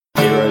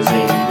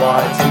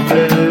white and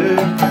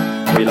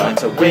blue. We like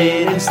to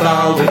win in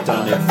style, we've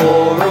done it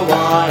for a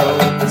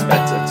while. It's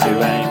better to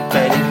aim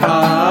very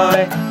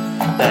high,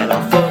 then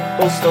our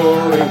football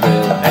story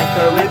will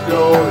echo with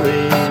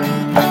glory.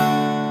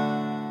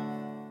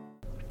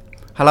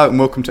 Hello and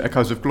welcome to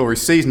Echoes of Glory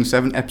Season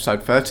 7,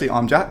 Episode 30.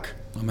 I'm Jack.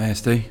 I'm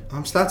ASD.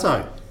 I'm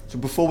Stato. So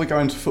before we go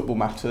into football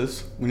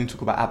matters, we need to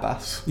talk about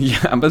Abbas.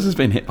 Yeah, Abbas has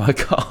been hit by a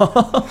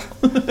car.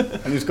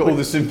 And he's got all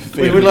the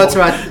sympathy. We would like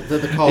to add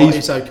that the car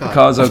is okay. The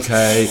car's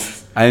okay.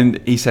 And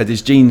he said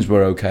his jeans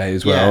were okay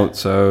as well, Yeah.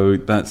 so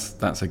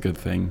that's a good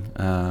thing.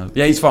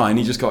 Yeah, he's fine.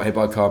 He just got hit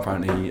by a car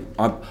apparently.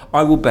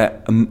 I will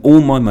bet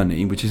all my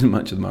money, which isn't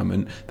much at the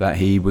moment, that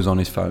he was on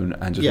his phone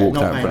and just walked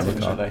out in front of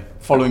the car.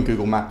 Following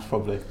Google Maps,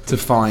 probably. To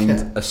find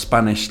a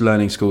Spanish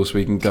learning school so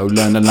he can go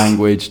learn the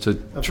language to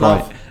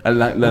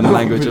learn the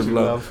language of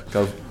love.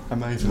 Go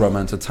amazing.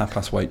 Romance a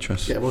tapas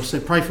waitress. Yeah, well, so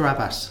pray for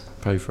Abbas.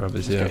 Pray for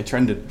Abbas, Get yeah. it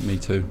trended. Me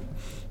too.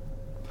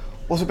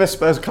 What's the best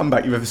Spurs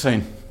comeback you've ever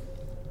seen?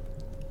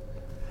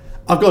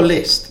 I've got a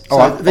list. So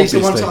Alright, these are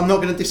the ones obviously. that I'm not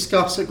going to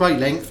discuss at great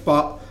length,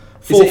 but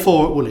Is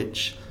 4-4 at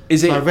Woolwich.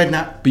 Is it? So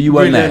Redknapp. But you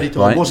weren't really there, early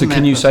door. I right? So wasn't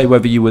can there, you say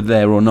whether you were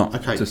there or not?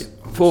 Okay. Just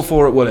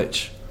 4-4 at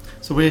Woolwich.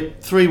 So we're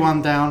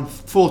 3-1 down,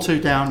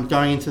 4-2 down,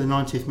 going into the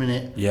 90th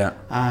minute. Yeah.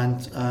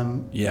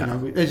 And Yeah. you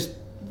know, there's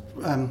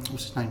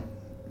what's his name?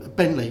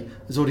 Bentley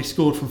has already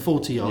scored from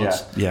 40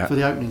 yards Yeah. for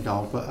the opening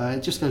goal, but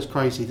it just goes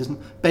crazy, doesn't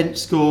Bent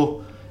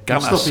score?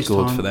 Gallas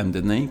scored time. for them,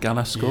 didn't he?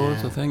 Gallas scored,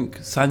 Yeah. I think.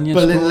 Sanya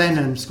But then scored.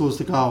 Lennon scores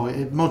the goal.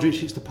 Modric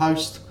hits the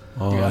post.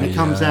 Oh, and it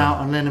comes yeah.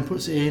 out and Lennon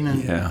puts it in,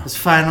 and Yeah. there's a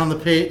fan on the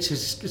pitch.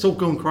 It's all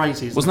gone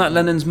crazy. Isn't Wasn't it? that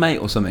Lennon's mate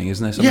or something,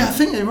 isn't there? Something? Yeah, I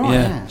think they're right.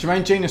 Yeah. Yeah.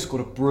 Jermaine Gina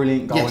scored a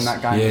brilliant goal Yes. in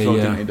that game Yeah, as well,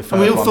 yeah. didn't he? The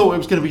And we first all one. thought it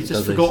was going to be just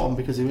Does he? forgotten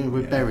because we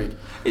were buried.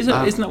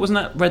 Wasn't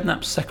that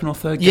Redknapp's second or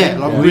third Yeah,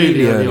 game? like Yeah.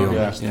 really early on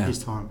yeah.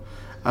 his time.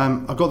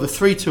 I got the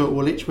 3-2 at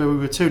Woolwich where we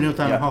were 2-0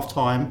 down Yeah. at half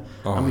time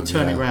Oh, and we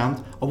turned yeah. it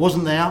round. I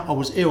wasn't there. I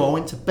was ill. I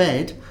went to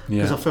bed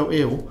because Yeah. I felt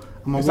ill.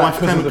 And my Is that wife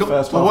 'cause came of and the got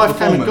first my half wife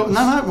came and got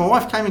performance? my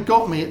wife came and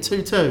got me at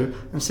 2-2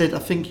 and said, "I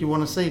think you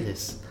want to see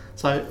this."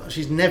 So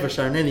she's never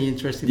shown any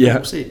interest in Yeah.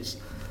 football since.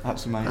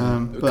 That's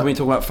amazing. Can we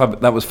talk about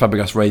that was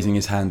Fabregas raising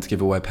his hand to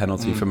give away a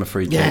penalty from a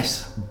free kick?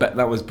 Yes. But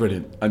that was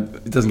brilliant.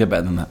 It doesn't get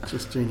better than that.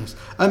 Just genius.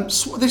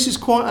 This is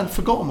quite a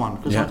forgotten one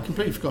because Yeah. I'd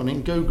completely forgotten it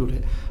and googled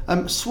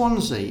it.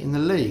 Swansea in the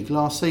league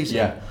last season.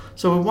 Yeah.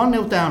 So we're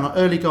 1-0 down, an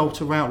early goal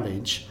to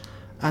Routledge,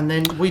 and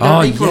then we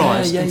don't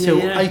equalise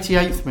until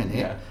 88th minute.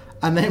 Yeah.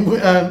 And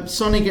then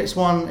Sonny gets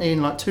one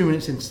in like 2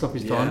 minutes into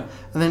stoppage time, Yeah.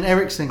 and then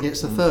Ericsson gets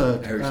the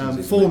third,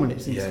 Eriksen's 4 isn't it?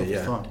 minutes into Yeah, stoppage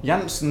yeah. time.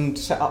 Janssen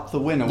set up the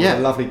winner Yeah. with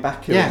a lovely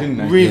back heel, Yeah, didn't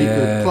he? really Yeah.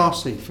 good,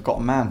 classy.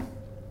 Forgotten man.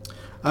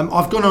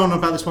 I've gone on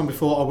about this one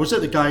before. I was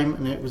at the game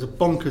and it was a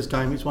bonkers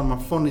game. It's one of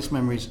my fondest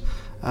memories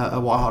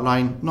at White Hart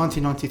Lane,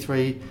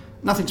 1993.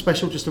 Nothing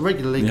special, just a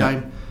regular league Yeah.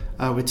 game.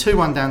 We're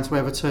 2-1 down to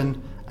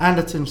Everton.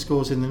 Anderton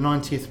scores in the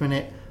 90th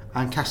minute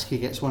and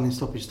Kasky gets one in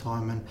stoppage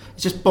time. And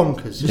it's just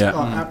bonkers, just Yeah.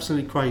 like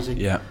absolutely crazy.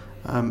 Yeah.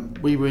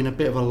 We were in a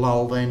bit of a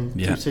lull then,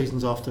 Yeah. 2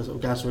 seasons after sort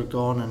of Gazza had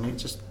gone, and it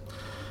just,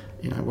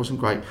 it wasn't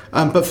great.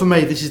 But for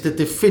me, this is the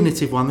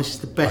definitive one. This is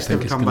the I best think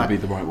ever it's come going to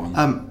back. be the right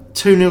one.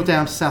 2-0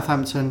 down to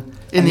Southampton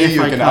in I the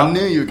knew FA Cup. I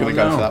knew you were going to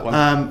go no. for that one.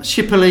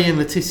 Shipperley and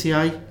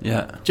Letitia.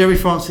 Yeah. Jerry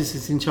Francis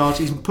is in charge.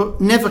 He's put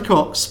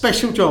Nethercott,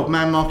 special job,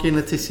 man marking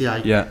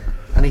Letitia. Yeah.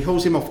 And he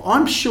hauls him off.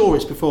 I'm sure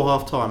it's before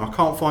half time. I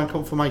can't find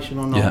confirmation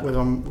or not Yeah. whether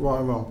I'm right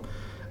or wrong.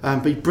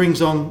 But he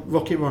brings on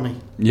Rocket Ronnie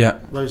Yeah.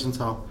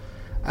 Rosenthal.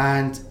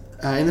 And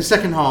in the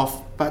second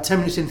half, about 10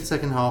 minutes into the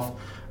second half,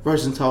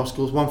 Rosenthal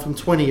scores one from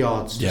 20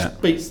 yards. Just Yeah.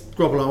 beats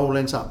Grobbler all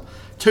ends up.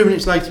 2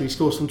 minutes later, he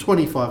scores from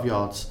 25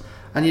 yards.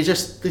 And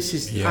this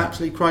is Yeah.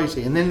 absolutely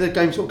crazy. And then the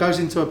game sort of goes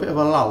into a bit of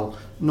a lull.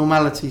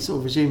 Normality sort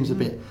of resumes a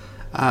bit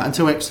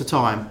until extra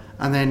time.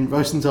 And then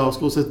Rosenthal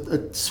scores a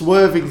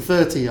swerving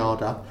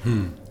 30-yarder.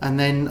 And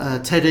then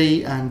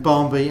Teddy and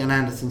Barnby and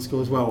Anderson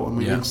score as well. And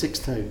we Yeah. win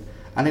 6-2.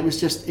 And it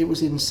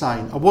was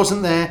insane. I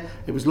wasn't there.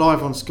 It was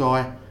live on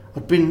Sky. I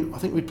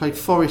think we'd played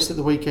Forest at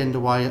the weekend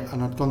away,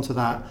 and I'd gone to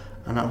that.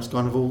 And that was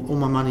kind of all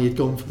my money had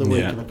gone for the week,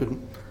 Yeah. and I couldn't.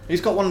 He's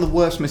got one of the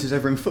worst misses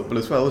ever in football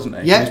as well, isn't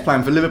he? Yeah. He's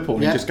playing for Liverpool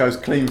and Yeah. he just goes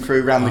clean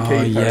through round the Oh,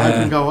 keeper. yeah.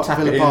 Open goal at Tap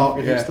it Villa in, Park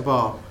against yeah. the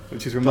bar.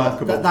 Which is But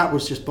remarkable. that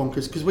was just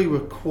bonkers because we were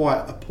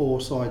quite a poor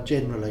side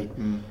generally.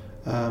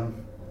 No,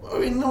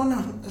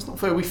 that's not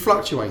fair. We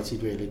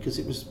fluctuated really because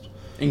it was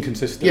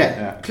Inconsistent.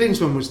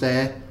 Klinsmann was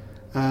there,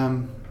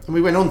 and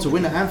we went on to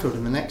win at Anfield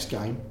in the next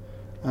game.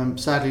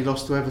 Sadly,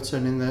 lost to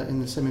Everton in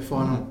the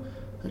semi-final.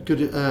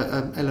 Good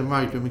at Ellen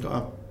Road when we got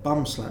our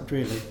bum slapped.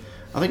 Really,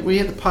 I think we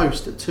hit the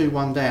post at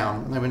 2-1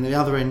 down, and then when the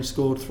other end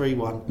scored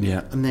 3-1,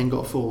 Yeah. and then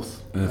got a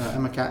fourth. Ugh.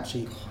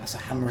 Emakachi That's a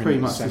hammer pretty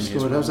in the much semi as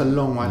destroyed. well. That was a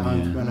long way home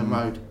Yeah. from Ellen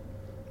Road.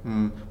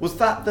 Was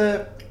that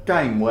the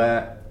game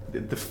where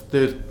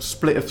the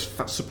split of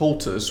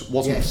supporters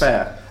wasn't Yes.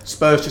 fair?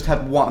 Spurs just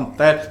had one.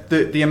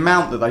 The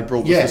amount that they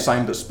brought was Yeah. the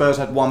same, but Spurs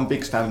had one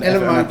big stand and Ellen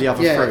Everton had Road, the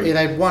other yeah, three. it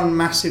had one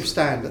massive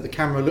stand that the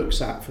camera looks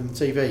at from the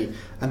TV,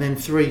 and then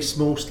 3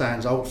 small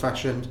stands,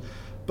 old-fashioned.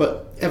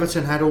 But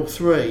Everton had all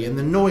 3, and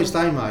the noise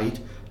they made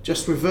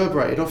just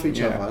reverberated off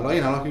each other,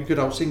 like a good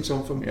old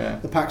sing-song from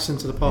the Paxton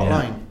to the Park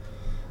Lane.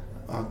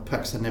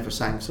 Paxton never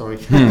sang, sorry.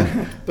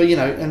 But,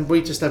 and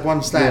we just had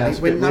one stand.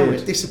 It went nowhere,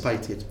 it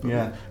dissipated.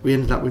 We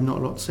ended up with not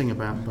a lot to sing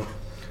about. But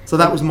so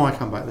that was my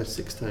comeback, there's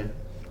 16.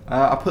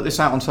 I put this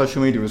out on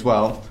social media as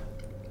well.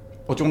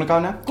 Or do you want to go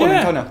now? Go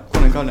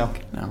on, go now.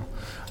 No.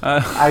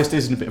 Alistair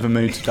is in a bit of a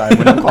mood today.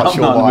 We're not quite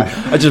sure why.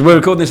 We're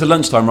recording this at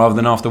lunchtime rather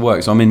than after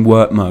work, so I'm in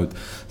work mode.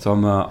 So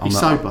he's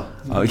sober.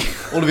 All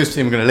of his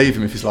team are going to leave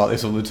him if he's like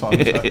this all the time.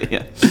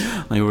 So.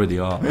 They already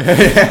are.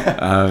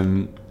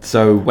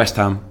 So West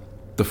Ham,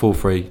 the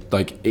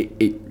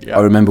 4-3. I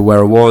remember where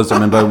I was. I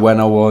remember when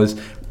I was.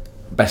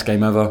 Best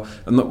game ever.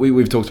 And look,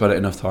 we've talked about it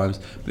enough times.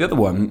 But the other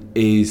one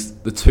is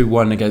the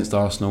 2-1 against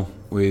Arsenal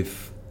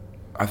with.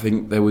 I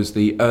think there was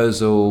the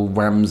Ozil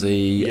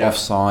Ramsey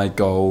offside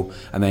goal,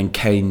 and then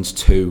Kane's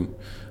 2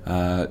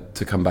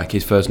 to come back.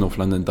 His first North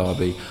London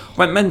derby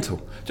went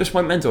mental.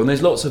 And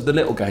there's lots of the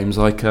little games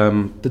like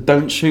the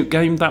Don't Shoot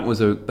game. That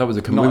was a.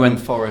 Nottingham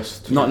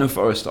Forest. Nottingham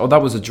Forest. Oh,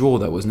 that was a draw,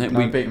 though, wasn't it? No,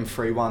 we beat them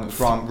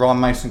 3-1. Ryan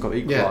Mason got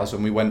the equaliser,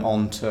 and we went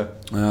on to.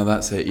 Oh,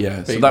 that's it.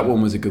 Yeah. So that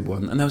one was a good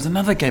one. And there was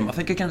another game, I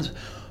think against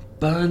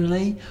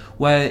Burnley,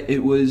 where we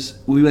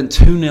went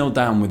 2-0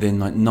 down within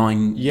like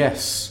 9.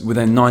 Yes.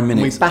 Within 9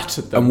 minutes. And we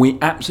battered them. And we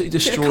absolutely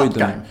destroyed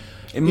them.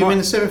 You mean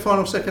the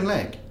semi-final second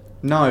leg?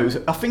 No,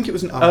 I think it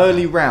was an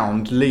early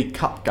round League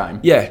Cup game.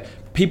 Yeah.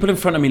 People in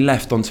front of me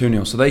left on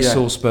 2-0, so they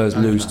saw Spurs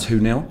lose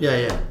 2-0.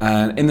 Yeah.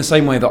 And in the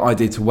same way that I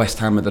did to West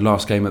Ham at the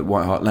last game at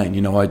White Hart Lane,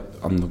 I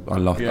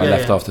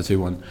left after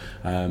 2-1.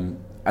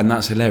 And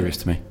that's hilarious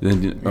to me.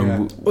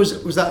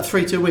 Was that a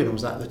 3-2 win, or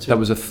was that the 2? That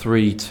was a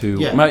 3-2.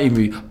 Yeah. Might even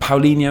be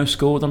Paulinho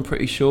scored, I'm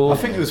pretty sure. I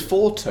think it was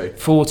 4-2.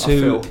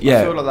 4-2.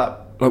 I feel like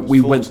that. Like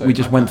we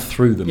just went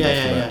through them.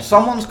 Yeah.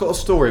 Someone's got a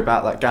story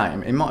about that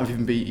game. It might have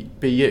even be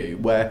you,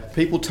 where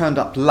people turned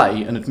up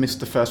late and had missed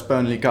the first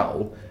Burnley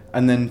goal,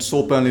 and then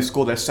saw Burnley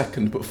score their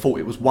second, but thought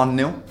it was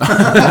 1-0.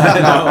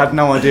 I had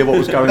no idea what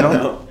was going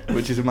on,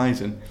 which is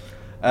amazing.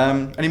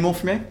 Any more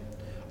from you?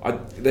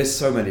 There's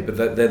so many, but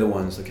they're the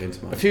ones that came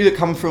to mind. A few that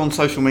come through on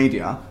social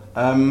media.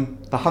 The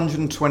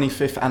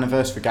 125th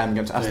anniversary game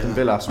against Aston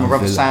Villa. So my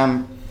brother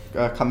Sam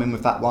come in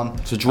with that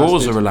one. So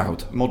draws are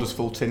allowed. Modders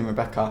 14 and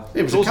Rebecca.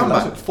 It was a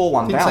comeback. 4-1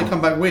 down. Didn't say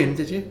comeback win,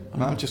 did you?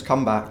 No, just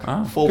come back.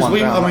 4-1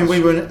 down.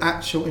 We were an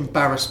actual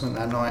embarrassment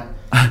that night.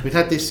 We'd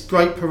had this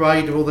great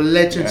parade of all the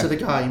legends of the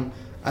game,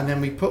 and then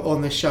we put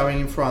on this showing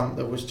in front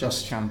that was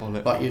just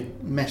shambolic. Like you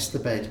messed the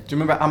bed. Do you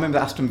remember? I remember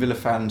the Aston Villa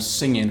fans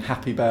singing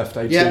 "Happy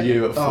Birthday to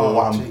You" at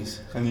 4-1,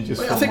 and you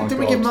just. I think did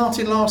we give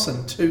Martin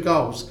Larson 2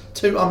 goals,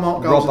 2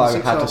 unmarked goals? Robbo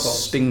had a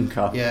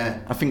stinker. Yeah,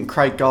 I think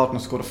Craig Gardner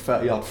scored a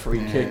 30-yard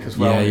free kick as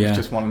well. Yeah. It was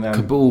just one of them.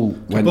 Cabal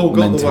went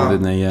mental,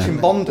 didn't he? Yeah.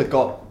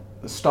 Chimbonda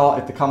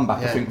started the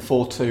comeback. I think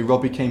 4-2.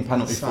 Robbie Keane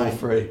penalty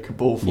 4-3.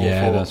 Cabal 4-4.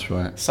 Yeah, that's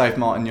right. Saved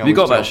Martin Young. Have you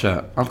got that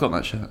shirt? I've got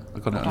that shirt. I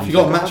got it. If you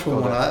got a match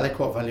one like that, they're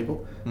quite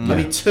valuable.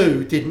 Only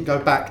 2 didn't go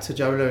back to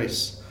Joe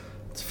Lewis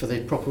for the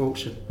proper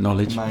auction.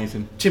 Knowledge.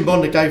 Amazing.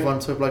 Chimbonda gave one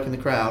to a bloke in the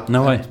crowd.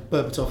 No way.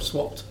 Berbatov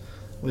swapped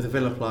with a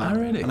Villa player. Oh,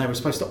 really? And they were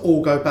supposed to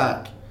all go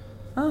back.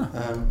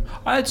 I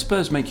had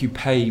Spurs make you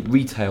pay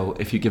retail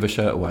if you give a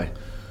shirt away.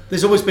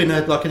 There's always been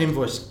an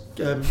invoice,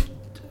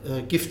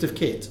 gift of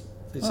kit.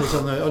 It says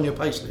on your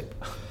payslip.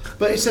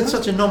 But it's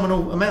such a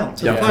nominal amount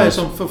to the players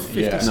on for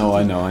 50. No,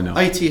 I know.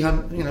 80,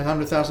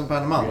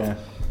 £100,000 a month,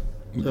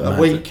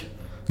 a week.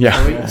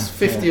 Yeah, so it's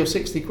 50 or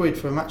 60 quid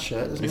for a match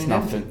shirt. Doesn't it's mean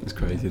nothing. Anything. It's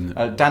crazy, isn't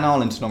it? Dan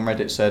Arlington on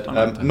Reddit said,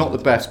 not the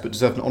best, but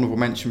deserved an honourable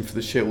mention for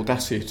the sheer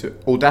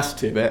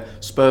audacity of it.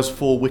 Spurs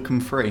 4, Wickham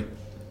 3.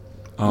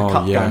 The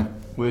cup game.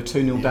 We were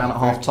 2-0 down at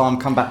half time,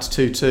 come back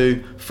to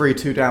 2-2,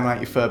 3-2 down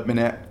 83rd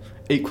minute.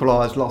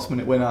 Equalised, last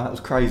minute winner. That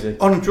was crazy.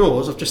 On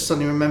draws, I've just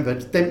suddenly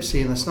remembered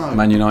Dempsey in the snow.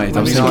 Man United.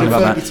 I was thinking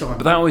about that,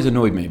 but that always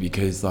annoyed me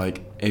because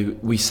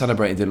we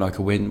celebrated it like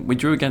a win. We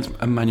drew against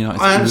a Man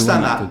United. I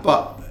understand that,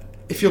 but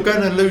if you're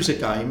going to lose a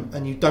game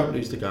and you don't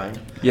lose the game,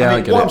 I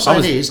get what it.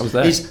 I'm saying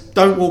is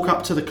don't walk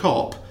up to the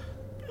Kop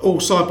all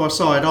side by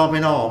side, arm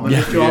in arm, and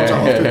lift your arms up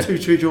after a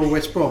 2-2 draw with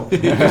West Brom.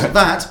 Because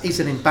that is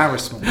an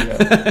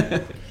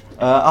embarrassment.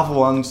 Other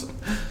ones,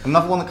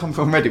 another one that come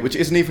from Reddit, which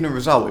isn't even a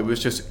result. It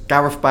was just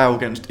Gareth Bale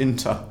against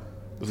Inter.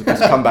 It was the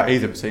best comeback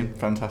he's ever seen.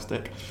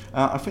 Fantastic.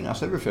 I think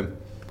that's everything.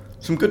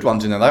 Some good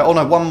ones in there though. Oh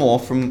no, one more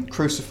from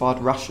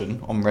Crucified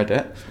Russian on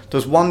Reddit.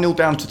 Does 1-0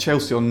 down to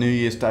Chelsea on New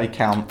Year's Day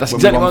count? That's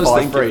exactly what I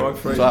was thinking.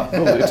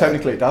 5-3.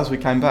 Technically it does. We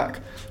came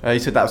back. He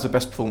said that was the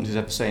best performance he's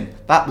ever seen.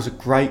 That was a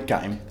great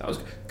game. That was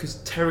because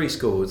Terry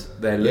scored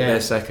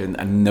their second,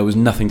 and there was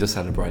nothing to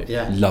celebrate.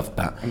 Yeah, loved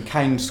that. And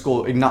Kane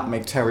scored. He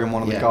nutmegged Terry on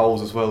one of the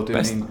goals as well,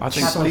 didn't he? I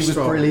think Chadley was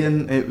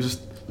brilliant. It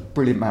was a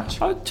brilliant match.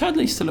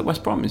 Chadley's still at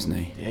West Brom, isn't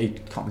he? Yeah, he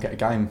can't get a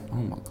game. Oh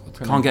my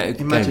god, can't get a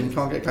game. Imagine you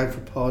can't get a game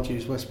for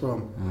Pardew's West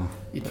Brom.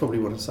 You'd probably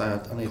want to say,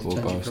 I need to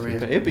change your career.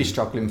 But he'd be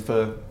struggling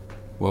for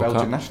World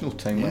Belgian Cup national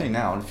team, wouldn't he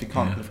now? And if you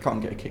can't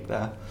get a kick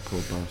there, poor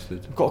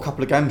bastard. We've got a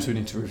couple of games we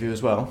need to review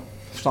as well.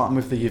 Starting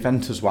with the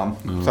Juventus one.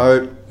 Oh.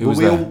 So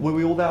were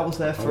we all there? I was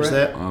there for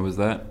it. I was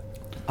there.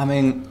 I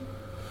mean,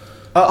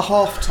 at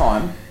half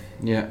time,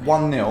 Yeah.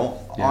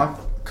 1-0, Yeah. I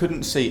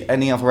couldn't see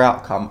any other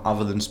outcome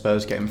other than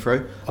Spurs getting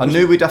through. I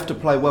knew we'd have to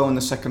play well in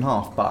the second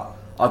half, but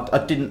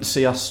I didn't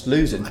see us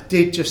losing. I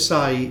did just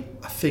say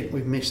I think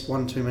we've missed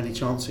one too many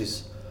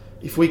chances.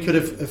 If we could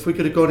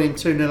have gone in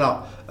 2-0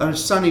 up, and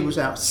Sonny was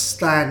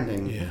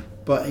outstanding,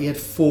 but he had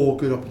 4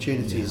 good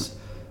opportunities,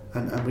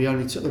 and we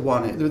only took the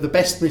one. The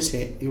best miss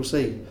hit you'll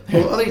see.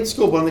 Well, I think he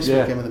scored one this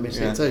weekend with a miss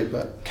hit too.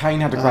 But Kane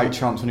had a great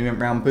chance when he went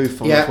round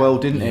Buffon as well,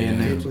 didn't he?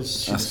 And it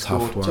was that's a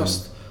tough one.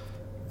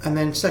 And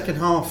then second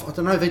half, I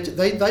don't know.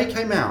 They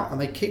came out and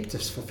they kicked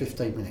us for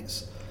 15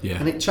 minutes,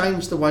 and it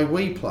changed the way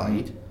we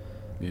played.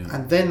 Yeah.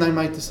 And then they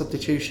made the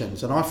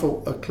substitutions, and I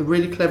thought a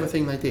really clever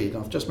thing they did.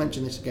 I've just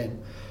mentioned this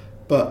again,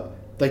 but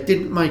they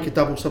didn't make a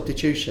double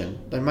substitution.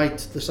 They made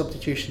the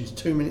substitutions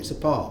 2 minutes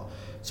apart.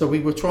 So we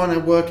were trying to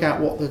work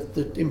out what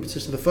the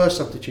impetus of the first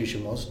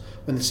substitution was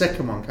when the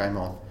second one came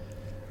on.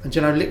 And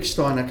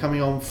Lichtsteiner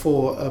coming on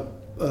for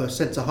a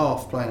centre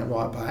half playing at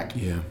right back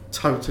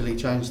totally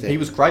changed it. He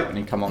was great when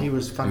he came on. He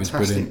was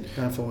fantastic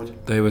going forward.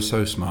 They were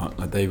so smart.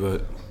 Like they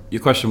were.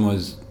 Your question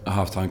was at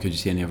half time, could you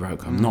see any other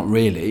outcome? Not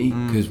really,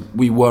 because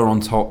we were on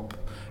top.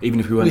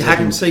 Even if we weren't, we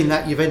hadn't seen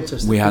that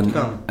Juventus. We hadn't,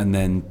 and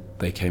then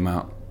they came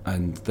out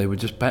and they were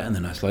just better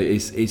than us. Like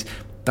it's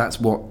that's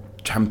what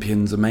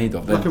champions are made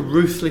of. They're like a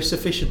ruthless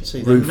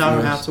efficiency. They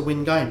know how to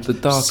win games. The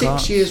dark 6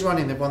 arts. years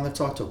running, they've won the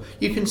title.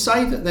 You can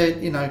say that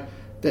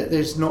that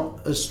there's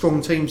not as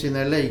strong teams in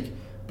their league,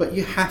 but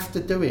you have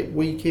to do it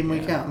week in,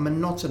 week out,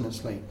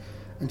 monotonously.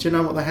 And do you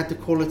know what? They had the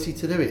quality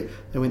to do it.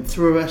 They went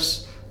through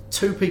us.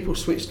 2 people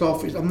switched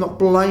off. I'm not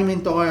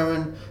blaming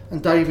Dyer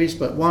and Davies,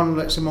 but one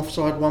lets them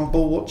offside, one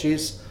ball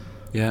watches.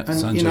 Yeah, and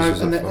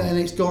Sanchez and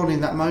it's gone in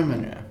that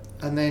moment. Yeah.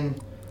 And then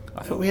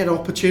I thought we had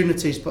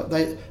opportunities, but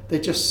they're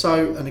just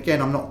so. And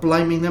again, I'm not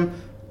blaming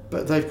them,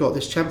 but they've got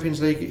this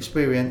Champions League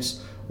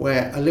experience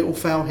where a little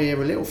foul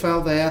here, a little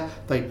foul there.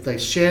 They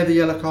share the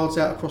yellow cards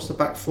out across the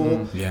back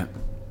four.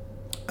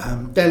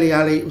 Dele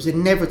Alli, it was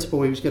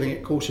inevitable he was going to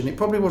get caution. It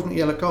probably wasn't a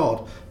yellow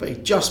card, but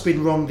he'd just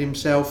been wronged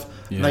himself.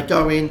 Yeah. And they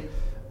go in.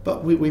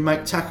 But we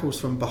make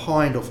tackles from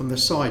behind or from the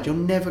side. You're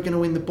never going to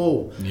win the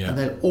ball. Yeah. And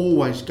they'll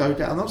always go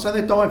down. I'm not saying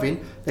they're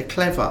diving. They're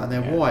clever and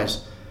they're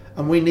wise.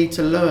 And we need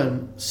to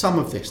learn some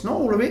of this. Not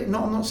all of it. I'm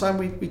not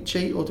saying we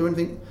cheat or do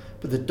anything.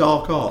 But the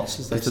dark arts,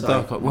 as they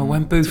say. Well,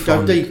 when Buffon... To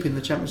go deep in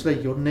the Champions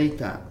League, you'll need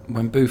that.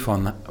 When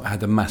Buffon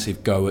had a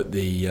massive go at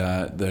the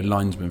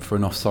linesman for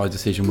an offside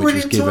decision, which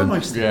was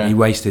given... He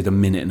wasted a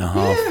minute and a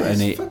half.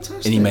 And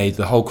he made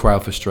the whole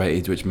crowd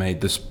frustrated, which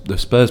made the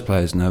Spurs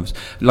players nervous.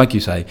 Like you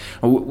say,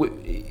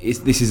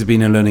 this has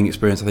been a learning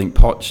experience. I think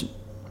Poch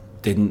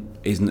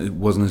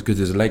wasn't as good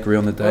as Allegri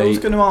on the day. I was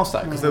going to ask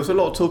that because there was a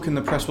lot of talk in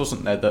the press,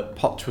 wasn't there, that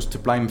Poch was to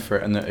blame for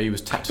it and that he was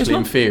tactically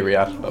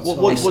inferior.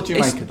 What do you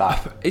make of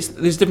that? There's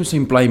a difference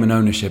between blame and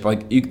ownership.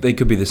 They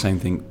could be the same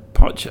thing.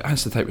 Poch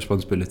has to take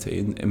responsibility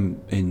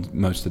in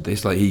most of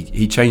this. Like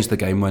he changed the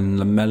game when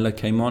Lamela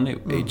came on.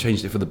 He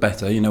changed it for the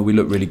better. We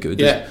look really good.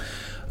 Yeah.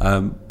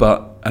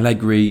 But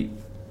Allegri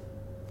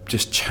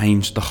just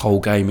changed the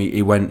whole game.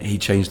 He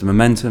changed the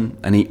momentum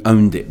and he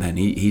owned it. Then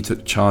he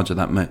took charge of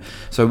that.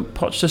 So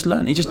Poch just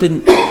learned. He just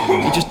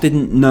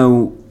didn't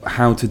know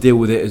how to deal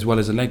with it as well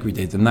as Allegri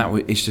did, and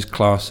it's just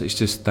class. It's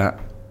just that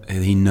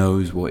he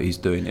knows what he's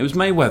doing. It was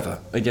Mayweather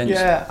against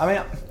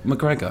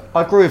McGregor.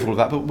 I agree with all of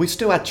that, but we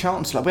still had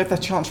chance. Like we had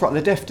that chance right at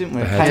the death, didn't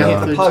we? Kane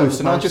hit the post,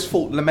 and I just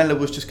thought Lamela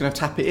was just going to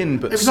tap it in.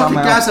 But it was like a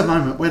Gaza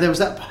moment where there was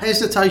that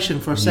hesitation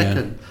for a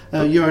second.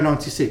 Euro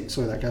 '96,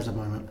 sorry, that Gaza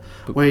moment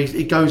where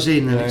he goes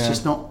in and it's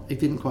just not. He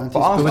didn't quite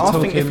anticipate. But I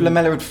think if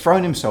Lamela had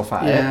thrown himself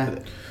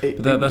at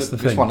it, that's the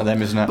thing. It's one of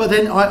them, isn't it? But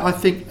then I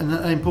think an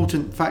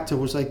important factor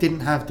was they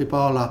didn't have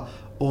Dybala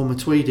or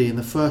Matuidi in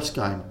the first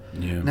game.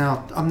 Yeah.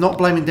 Now, I'm not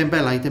blaming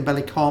Dembele.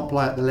 Dembele can't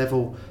play at the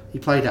level he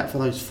played at for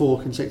those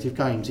 4 consecutive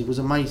games. He was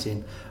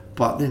amazing.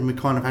 But then we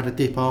kind of had a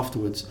dip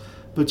afterwards.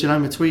 But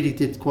Matuidi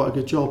did quite a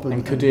good job.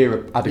 And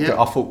Khedira had a good...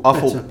 I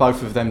thought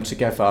both of them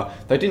together,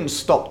 they didn't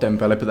stop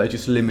Dembele, but they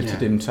just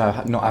limited him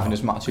to not having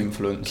as much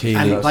influence.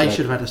 And they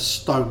should have had a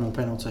Stonewall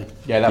penalty.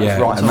 Yeah, that was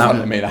right in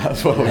front of me, that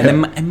as well.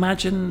 And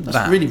imagine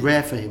that's really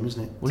rare for him,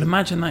 isn't it? Well,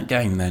 imagine that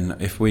game then,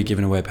 if we're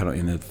giving away a penalty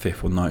in the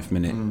 5th or 9th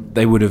minute,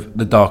 they would have,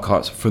 the dark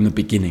arts from the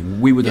beginning,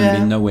 we would have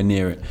been nowhere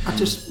near it.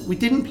 We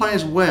didn't play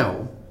as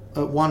well at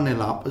 1-0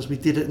 up as we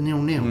did at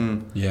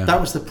 0-0. That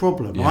was the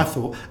problem, I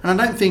thought.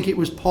 And I don't think it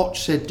was Poch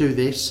said do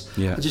this.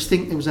 I just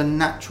think there was a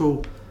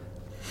natural,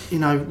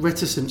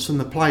 reticence from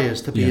the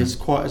players to be as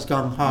quiet as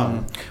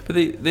gun-ho. But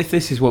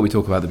this is what we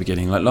talk about at the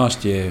beginning. Like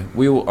last year,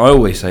 I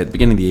always say at the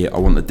beginning of the year, I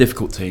want the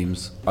difficult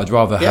teams. I'd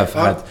rather have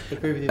had...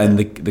 agree with you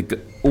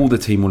and all the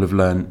team will have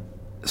learned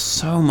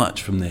so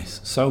much from this,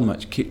 so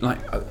much. Like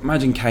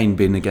imagine Kane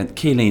being against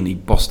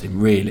Chiellini, bossed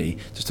him really,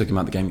 just took him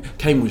out of the game.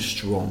 Kane was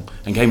strong,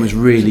 and Kane was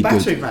really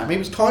good. He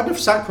was kind of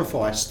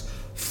sacrificed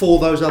for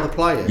those other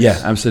players. Yeah,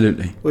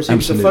 absolutely. Whereas he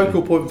was the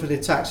focal point for the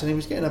attacks, and he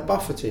was getting a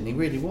buffeting. He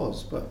really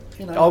was. But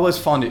I always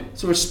find it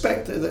to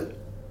respect that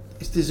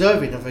He's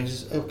deserving of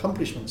his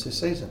accomplishments this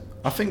season.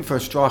 I think for a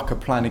striker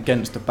playing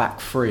against the back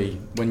three,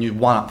 when you're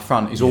one up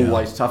front, is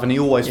always tough, and he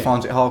always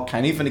finds it hard.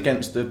 Kane, even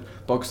against the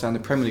bog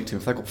standard Premier League team,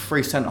 if they've got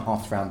 3 centre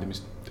halves around him,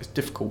 it's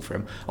difficult for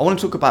him. I want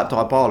to talk about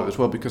Dybala as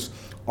well, because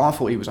I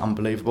thought he was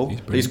unbelievable.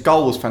 His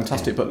goal was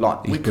fantastic,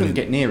 but we couldn't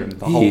get near him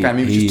the whole game.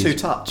 He was just too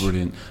touched.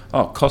 Brilliant.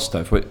 Oh,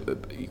 Costa.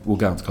 We'll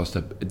go on to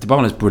Costa.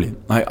 Dybala's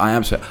brilliant. I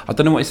absolutely. I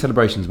don't know what his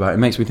celebration's about. It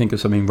makes me think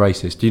of something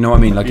racist. Do you know what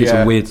I mean? Like it's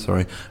a weird,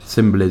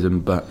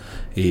 symbolism, but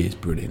he is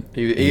brilliant.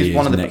 He is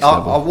one of the.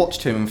 I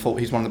watched him and thought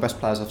he's one of the best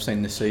players I've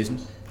seen this season.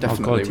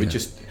 Definitely. Oh God,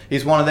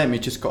 he's one of them.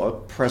 He's just got a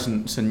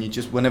presence, and you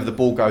just whenever the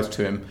ball goes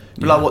to him,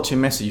 like watching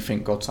Messi, you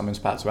think, God, something's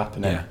about to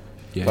happen there.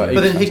 Yeah. But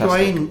then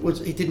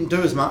Higuain he didn't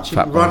do as much. He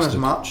didn't run as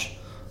much.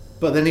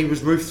 But then he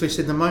was ruthless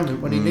in the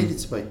moment when he needed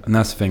to be. And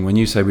that's the thing. When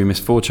you say we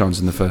missed 4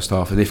 chances in the first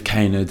half, and if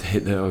Kane had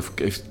hit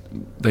if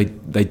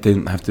they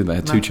didn't have to, they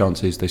had 2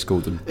 chances, they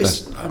scored them.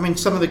 I mean,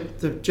 some of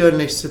the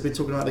journalists have been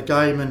talking about the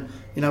game,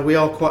 and we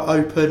are quite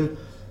open.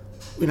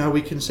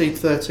 We concede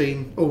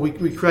 13, or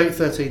we create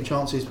 13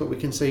 chances, but we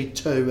concede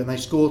 2, and they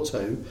score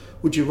 2.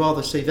 Would you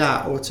rather see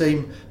that, or a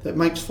team that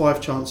makes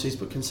 5 chances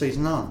but concedes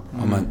none?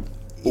 Oh man.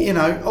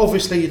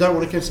 Obviously you don't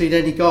want to concede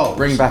any goals.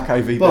 Bring back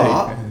OVB.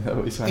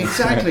 But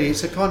exactly,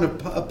 it's a kind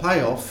of a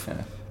payoff.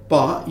 Yeah.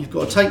 But you've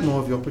got to take more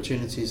of your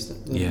opportunities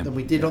than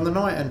we did on the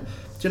night. And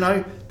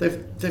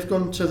they've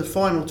gone to the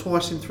final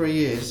twice in 3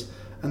 years,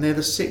 and they're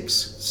the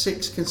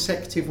six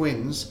consecutive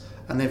wins.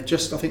 And I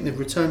think they've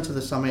returned to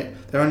the summit.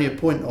 They're only a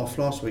point off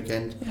last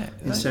weekend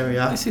in Serie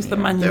A. This is the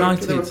Man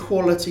United. They're a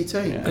quality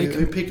team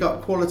who pick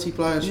up quality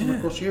players from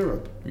across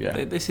Europe.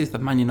 Yeah. This is the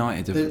Man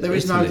United of There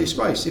is no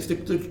disgrace. If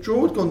the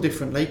draw had gone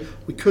differently,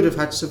 we could have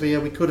had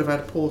Sevilla, we could have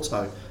had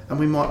Porto, and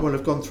we might well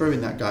have gone through in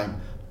that game.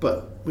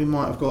 But we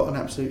might have got an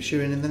absolute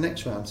shoo-in in the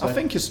next round. So I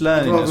think it's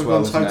learning as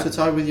well. Rather gone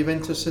toe-to-toe with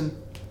Juventus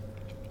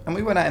and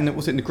we went out in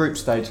the group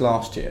stage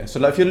last year.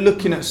 So if you're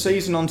looking at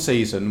season on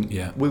season,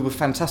 we were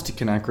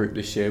fantastic in our group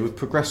this year. We've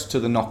progressed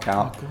to the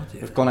knockout.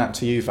 We've gone out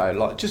to Juve.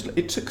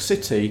 It took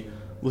City,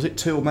 was it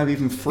 2 or maybe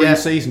even 3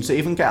 seasons to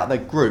even get out of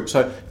their group.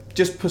 So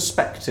just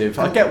perspective.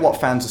 I get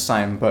what fans are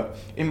saying, but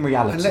in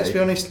reality, and let's be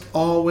honest,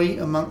 are we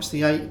amongst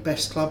the 8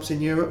 best clubs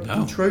in Europe?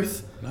 No. In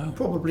truth, no,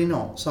 probably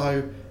not.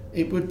 So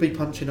it would be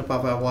punching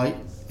above our weight.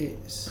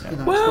 It's it's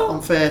not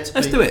unfair to.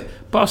 Let's do it.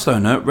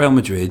 Barcelona, Real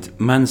Madrid,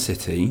 Man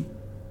City.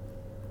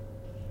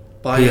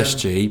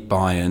 PSG,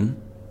 Bayern.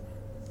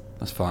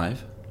 That's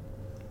 5.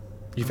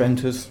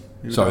 Juventus.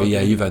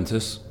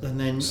 Juventus. And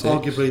then 6.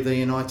 Arguably the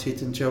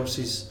United and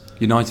Chelsea's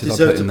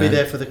deserve to be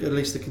there for at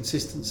least the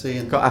consistency.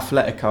 And got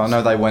Atletico. I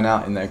know they went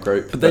out in their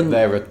group, but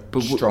they're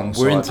a strong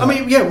side. I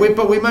mean,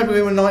 but we maybe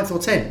we were 9th or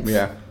 10th.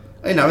 Yeah.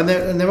 And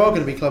there are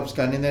going to be clubs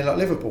going in there like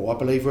Liverpool. I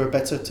believe we're a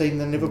better team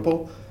than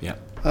Liverpool. Yeah.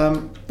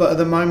 But at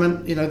the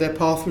moment, their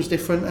path was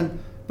different,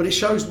 but it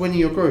shows when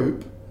you're your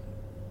group.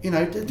 It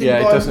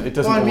doesn't.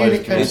 Bayern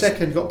Munich came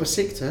second, got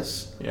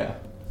Besiktas. Yeah.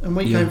 And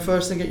we came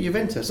first and get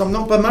Juventus. I'm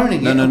not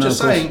bemoaning it. I'm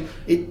just saying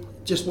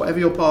just whatever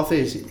your path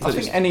is. I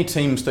think any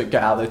teams that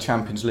get out of the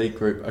Champions League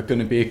group are going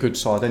to be a good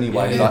side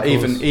anyway.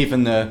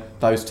 Even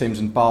those teams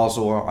in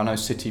Basel, I know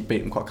City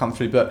beat them quite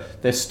comfortably,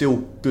 but they're still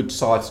good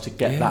sides to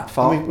get that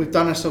far. I mean, we've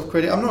done ourselves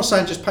credit. I'm not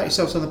saying just pat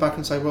yourselves on the back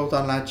and say, well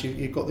done lads,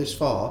 you got this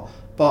far,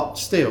 but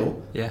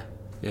still. Yeah.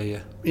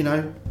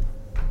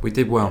 We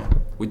did well.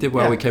 We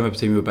came up a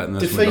team we were better than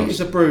us. Defeat is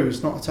a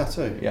bruise, not a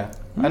tattoo. Yeah.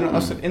 And I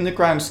said, in the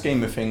grand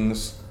scheme of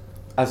things,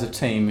 as a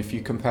team, if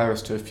you compare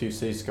us to a few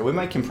seasons ago, we're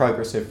making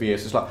progress every year.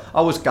 So it's like,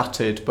 I was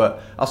gutted,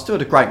 but I still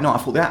had a great night. I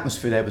thought the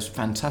atmosphere there was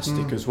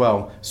fantastic as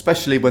well,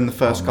 especially when the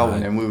first goal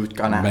went in, we were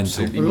going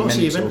absolutely mental. Lots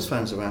of Juventus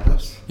fans around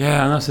us.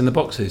 Yeah, and us in the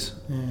boxes.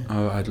 Yeah.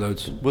 Oh, I had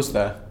loads. Was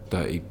there?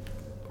 30.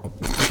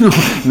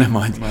 Never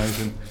mind.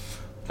 Amazing.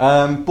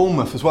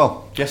 Bournemouth as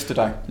well,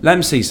 yesterday.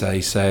 Lem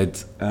Cisse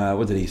said,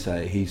 what did he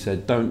say? He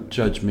said, don't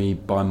judge me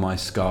by my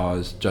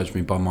scars, judge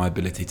me by my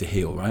ability to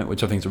heal, right?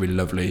 Which I think is a really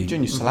lovely...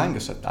 Junior Salanga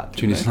said that,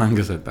 Junior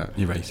Salanga said that,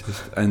 you're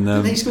racist.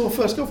 And he scored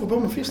first goal for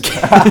Bournemouth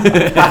yesterday.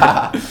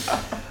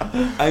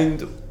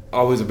 And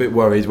I was a bit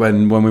worried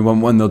when we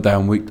went 1-0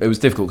 down. It was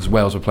difficult because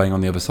Wales were playing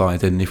on the other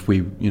side, and if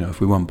we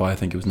won by, I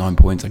think it was 9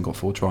 points and got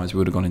 4 tries, we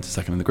would have gone into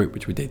second in the group,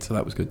 which we did, so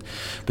that was good.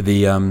 But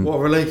what a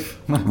relief.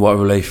 What a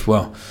relief.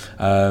 Well...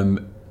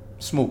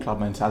 small club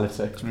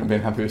mentality. I'm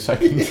being happy with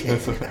second.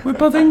 We're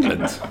above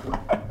England.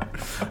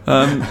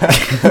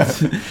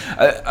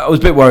 I was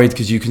a bit worried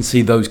because you can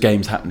see those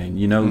games happening,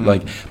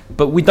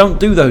 but we don't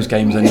do those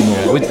games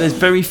anymore. There's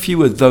very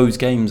few of those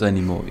games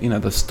anymore.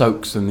 The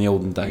Stokes and the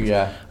olden days.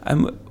 Yeah.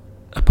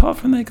 Apart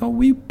from their goal,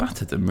 we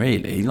battered them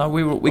really. Like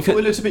we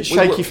looked a bit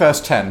shaky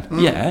first 10.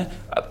 Yeah,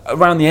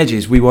 around the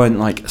edges we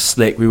weren't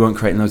slick. We weren't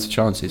creating loads of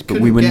chances,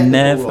 but we were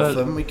never. The ball off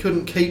them. We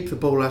couldn't keep the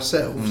ball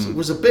ourselves. It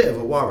was a bit of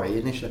a worry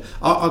initially.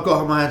 I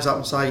got my hands up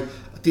and say I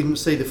didn't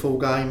see the full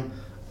game.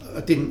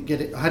 I didn't get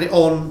it. I had it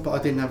on, but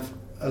I didn't have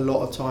a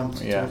lot of time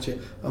to watch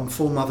it.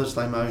 Full Mother's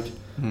Day mode.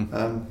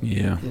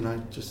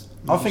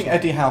 I think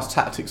Eddie Howe's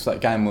tactics for that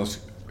game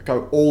was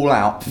go all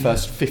out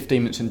first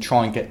 15 minutes and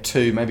try and get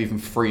 2, maybe even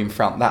 3 in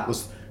front. That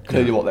was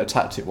clearly what their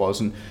tactic was,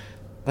 and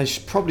they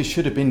probably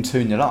should have been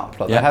 2-0 up.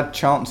 Like, Yeah. they had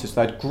chances,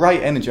 they had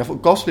great energy. I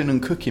thought Gosling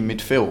and Cook in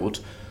midfield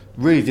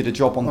really did a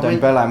job on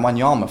Dembele and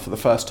Wanyama for the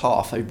first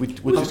half. We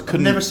just I've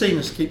couldn't. never seen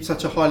us keep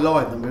such a high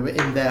line when we were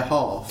in their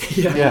half.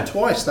 Yeah.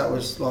 Twice that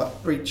was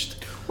like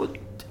breached.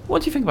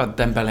 What do you think about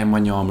Dembele and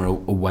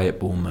Wanyama away at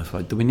Bournemouth?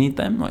 Like, do we need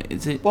them? Like,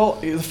 is it? Well,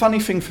 the funny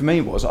thing for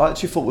me was I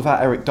actually thought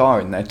without Eric Dyer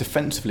in there,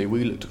 defensively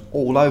we looked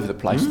all over the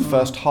place the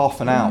first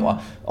half an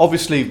hour.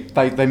 Obviously,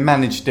 they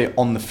managed it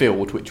on the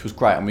field, which was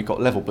great, and we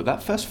got level. But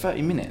that first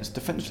 30 minutes,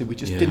 defensively, we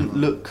just didn't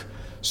look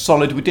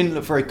solid. We didn't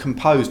look very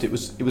composed. It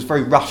was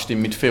very rushed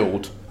in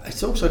midfield.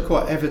 It's also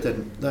quite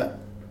evident that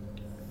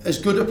as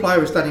good a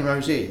player as Danny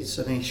Rose is,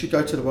 and he should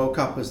go to the World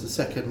Cup as the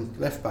second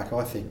left back,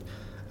 I think,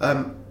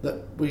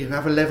 that we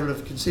have a level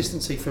of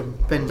consistency from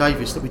Ben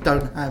Davies that we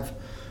don't have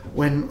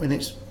when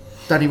it's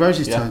Danny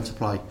Rose's turn to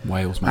play.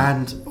 Wales,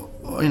 man. And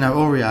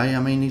Aurier, I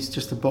mean, he's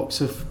just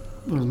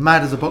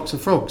mad as a box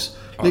of frogs,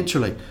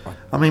 literally.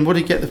 I mean, what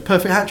did he get? The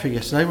perfect hat-trick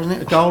yesterday,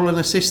 wasn't it? A goal, an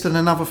assist, and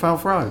another foul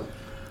throw.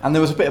 And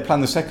there was a bit of play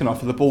in the second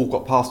half, the ball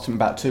got past him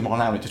about 2 mile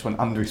an hour, it just went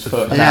under his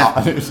foot and Yeah. out.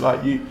 And it was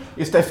like,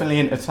 it's definitely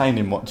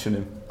entertaining watching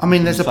him. I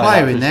mean, there's a Say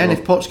player that in for there, and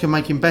sure. if Poch can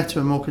make him better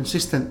and more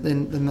consistent,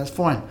 then that's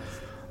fine.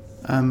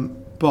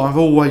 But I've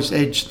always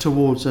edged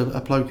towards a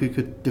bloke who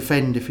could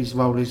defend if his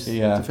role is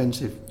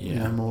defensive,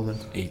 more than...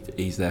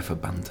 He's there for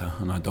banter,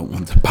 and I don't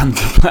want a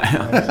banter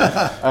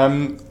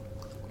player.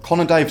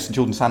 Connor Davis and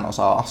Jordan Santos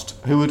asked,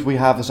 who would we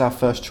have as our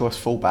first choice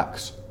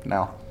fullbacks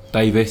now?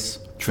 Davis,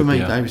 For me,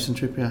 Trippier. Davis and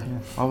Trippier.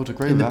 I would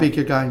agree In with the that.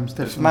 bigger games, It's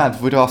definitely.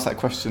 mad, we'd ask that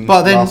question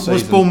But then, last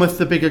was season. Bournemouth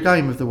the bigger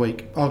game of the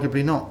week?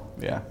 Arguably not.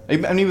 Yeah,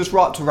 and he was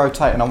right to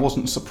rotate, and I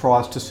wasn't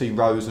surprised to see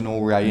Rose and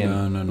Aurier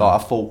in. No.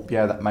 Like, I thought,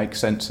 that makes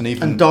sense. And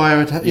even And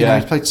Dyer, he's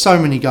Yeah. played so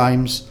many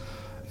games.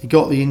 He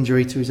got the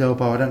injury to his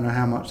elbow. I don't know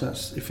how much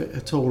that's, if it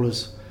at all,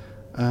 has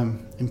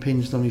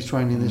impinged on his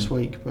training this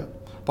week.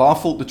 But I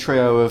thought the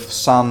trio of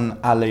Son,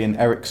 Ali and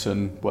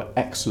Ericsson were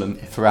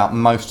excellent throughout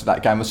most of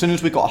that game. As soon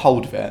as we got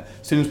hold of it,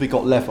 as soon as we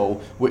got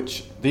level,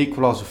 which the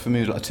equaliser for me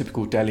was like a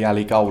typical Dele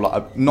Alli goal,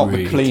 like not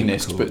Really the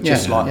cleanest, typical. but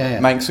just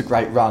Yeah. makes a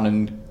great run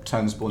and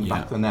turns the ball in the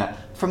back of the net.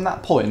 From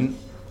that point,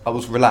 I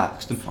was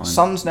relaxed. And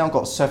Son's now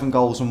got 7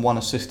 goals and 1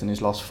 assist in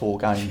his last 4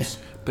 games,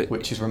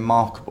 which is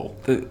remarkable.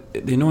 The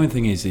annoying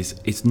thing is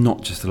it's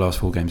not just the last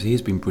 4 games. He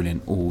has been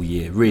brilliant all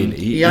year, really.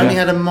 He only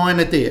had a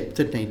minor dip,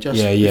 didn't he? Just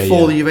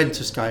before the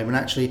Juventus game, and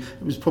actually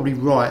it was probably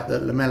right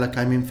that Lamela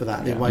came in for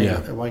that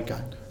away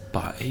game.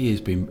 But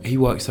he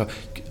works so.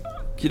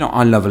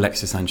 I love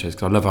Alexis Sanchez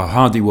because I love how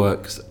hard he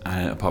works.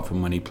 Apart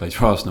from when he plays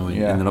for Arsenal,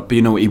 but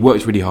he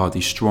works really hard.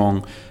 He's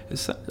strong.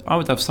 I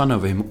would have Son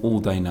over him all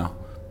day now.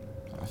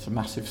 It's a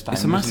massive statement.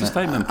 It's a massive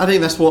statement. I think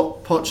that's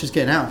what Poch is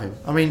getting out of him.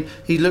 I mean,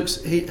 he looks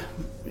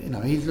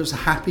a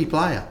happy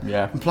player.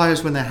 Yeah. And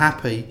players, when they're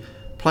happy,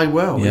 play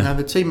well. Yeah.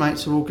 The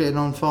teammates are all getting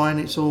on fine.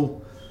 It's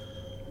all.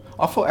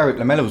 I thought Eric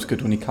Lamela was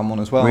good when he came on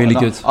as well. Really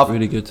And good,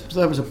 really good. So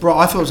that was I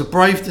thought it was a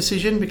brave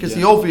decision because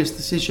the obvious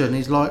decision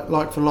is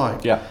like for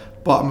like. Yeah.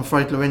 But I'm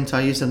afraid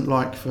Llorente isn't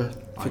like for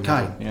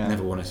Kane. Yeah.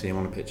 Never want to see him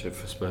on a picture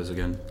for Spurs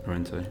again,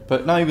 Llorente.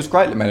 But no, he was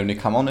great, Lamela, when he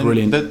come on. And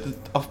Brilliant.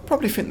 I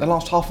probably think the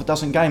last half a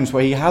dozen games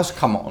where he has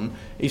come on,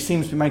 he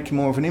seems to be making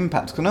more of an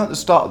impact. Because I know at the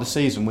start of the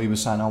season we were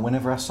saying,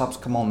 whenever our subs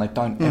come on, they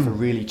don't ever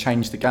really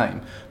change the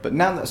game. But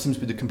now that seems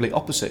to be the complete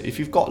opposite. If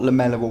you've got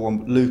Lamela or a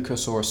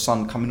Lucas or a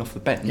Son coming off the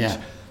bench,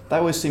 they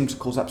always seem to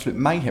cause absolute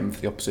mayhem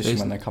for the opposition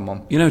when they come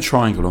on.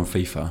 Triangle on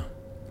FIFA.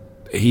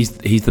 He's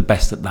the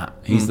best at that.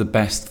 He's the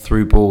best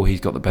through ball. He's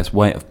got the best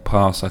weight of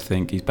pass. I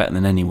think he's better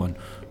than anyone.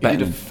 He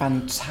did a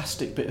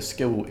fantastic bit of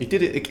skill. He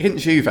did it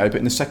against Juve, but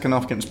in the second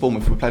half against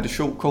Bournemouth, we played a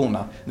short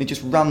corner and he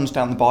just runs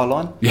down the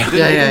byline. Yeah. He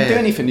didn't do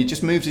anything. He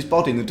just moves his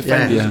body, and the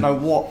defenders don't know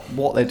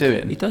what they're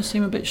doing. He does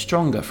seem a bit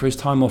stronger for his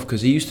time off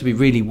because he used to be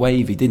really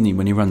wavy, didn't he,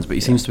 when he runs? But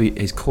he seems to be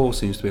his core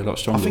seems to be a lot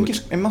stronger. I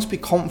think it must be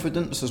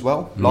confidence as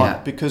well,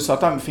 because I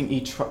don't think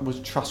he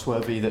was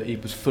trustworthy that he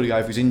was fully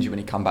over his injury when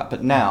he came back.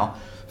 But now,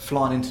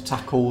 flying into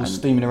tackles,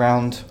 steaming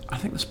around. I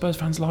think the Spurs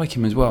fans like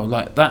him as well.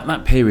 Like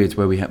that period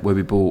where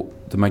we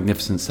bought the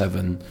Magnificent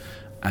Seven,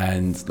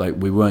 and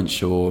we weren't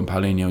sure, and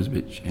Paulinho was a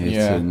bit hit,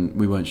 and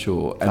we weren't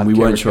sure, and we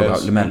weren't sure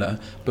about Lamela.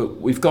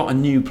 But we've got a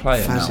new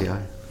player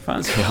now.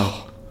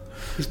 Fazio.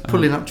 He's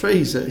pulling up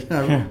trees at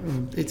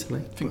in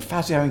Italy. I think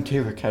Fazio and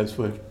Kirikes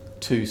were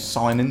 2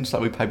 signings,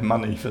 we paid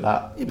money for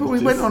that. Yeah, but we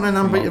went on an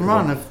unbeaten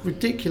run of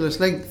ridiculous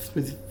length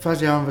with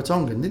Fazio and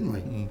Vertonghen, didn't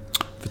we?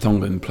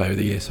 Vertonghen Player of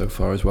the Year so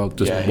far as well.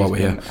 Just he's while we're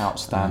been here,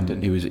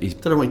 outstanding. He's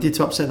Don't know what he did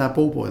to upset that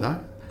ball boy though.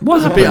 What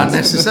It was a bit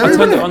unnecessary, I turned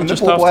wasn't it it? on And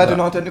just the ball boy had after an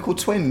that. identical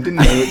twin,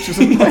 didn't he? Which was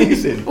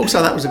amazing.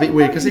 Also, that was a bit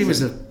weird because he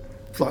was a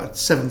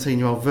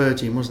 17-year-old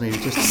virgin, wasn't he?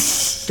 He'd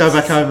just go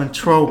back home and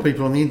troll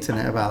people on the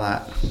internet about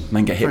that. And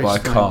then get hit Very by a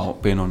strange. car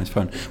being on his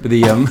phone. But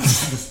the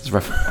it's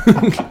rough.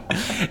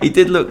 He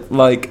did look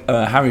like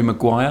Harry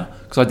Maguire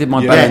because I did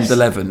my Yes. Band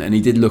 11, and he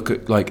did look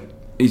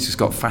he's just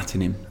got fat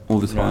in him all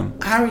the time.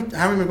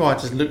 Harry Maguire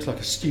just looks like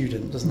a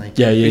student, doesn't he?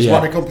 Yeah, He's yeah.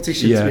 won a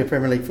competition Yeah. to be a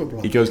Premier League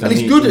footballer. He goes down and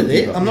he's the- good at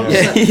it. I'm not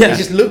Yeah. saying Yeah. he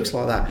just looks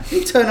like that.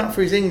 He turned up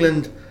for his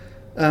England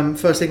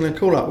first England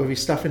call-up with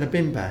his stuff in a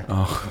bin bag.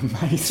 Oh,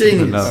 Amazing.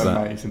 Genius. Love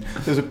that. Amazing.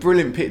 There's a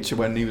brilliant picture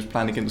when he was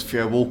playing against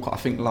Theo Walcott, I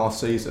think last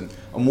season,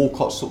 and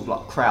Walcott sort of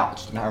like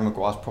crouched and Harry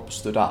Maguire's proper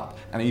stood up,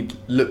 and he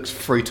looked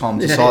 3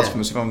 times the Yeah, size yeah.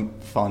 from us. If I can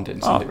find it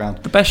and send it round.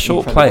 The best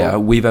short Incredible. player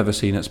we've ever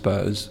seen at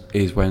Spurs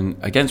is when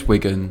against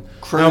Wigan,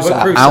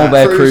 Cruzat.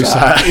 Albert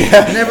Cruzat.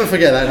 Yeah. Never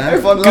forget that now.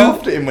 Everyone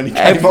laughed at him when he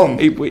came on.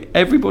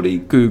 Everybody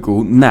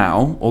Google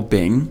now or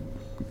Bing.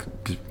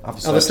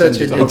 Other search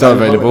engines. It's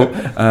available.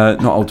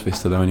 Not Alta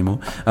Vista though anymore.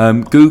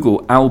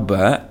 Google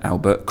Albert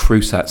Cruzat,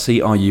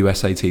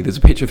 Crusat. There's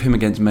a picture of him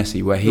against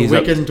Messi where The he's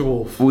Wigan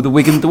dwarf. the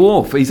Wigan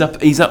dwarf.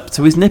 He's up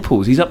to his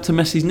nipples. He's up to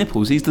Messi's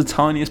nipples. He's the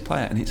tiniest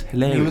player, and it's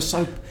hilarious. He was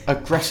so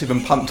aggressive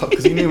and pumped up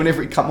because he knew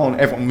whenever he'd come on,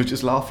 everyone was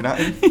just laughing at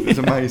him. It was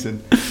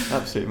amazing.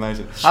 Absolutely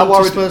amazing. How Shortest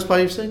worried? Spurs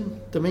player you've seen?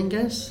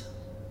 Dominguez?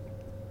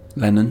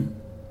 Lennon.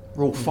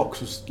 Raw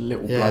Fox was a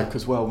little Yeah. bloke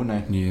as well,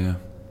 wasn't he? Yeah.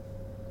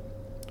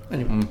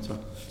 Anyway, sorry.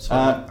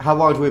 How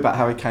worried were we about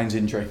Harry Kane's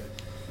injury?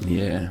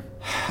 Yeah.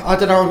 I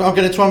don't know. I'm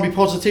going to try and be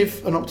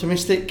positive and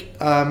optimistic.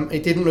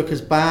 It didn't look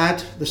as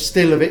bad. The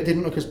still of it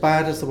didn't look as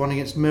bad as the one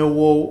against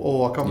Millwall,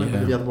 or I can't remember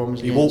Yeah. who the other one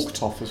was. He against.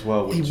 walked off as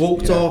well. He which-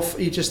 walked yeah. off.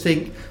 You just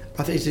think,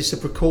 I think it's just a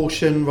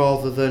precaution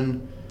rather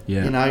than,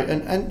 Yeah. you know.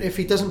 And if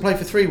he doesn't play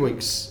for 3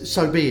 weeks,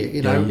 so be it.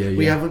 You know, Yeah,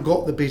 we yeah. haven't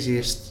got the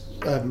busiest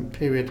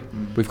period.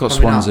 We've got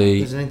coming up. Swansea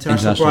There's an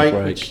international break,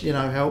 break. which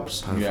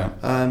helps. Yeah.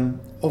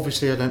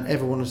 Obviously, I don't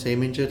ever want to see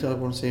him injured. I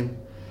want to see him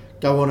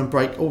go on and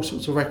break all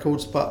sorts of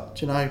records.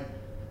 But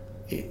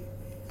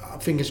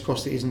fingers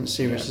crossed it isn't as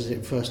serious as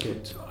it first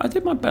looked. I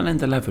did my Bell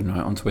End 11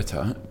 right on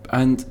Twitter,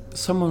 and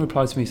someone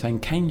replied to me saying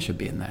Kane should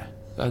be in there.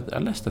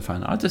 A Leicester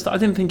fan. I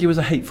didn't think he was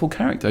a hateful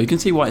character. You can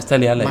see why it's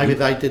Dele Alli. Maybe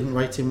they didn't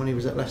rate him when he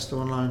was at Leicester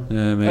on loan.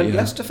 Yeah, mate, And yeah.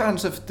 Leicester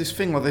fans have this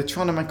thing where they're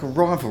trying to make a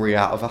rivalry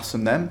out of us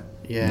and them.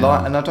 Yeah.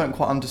 Like, and I don't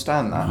quite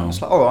understand that. No.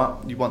 It's like, all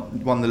right, you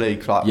won the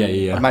league. Like,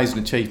 Yeah. amazing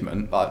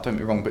achievement. Like, don't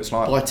be wrong, but it's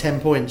like, By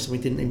 10 points, we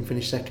didn't even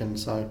finish second.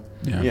 So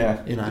yeah.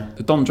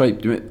 The Don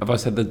Draper. Have I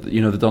said that?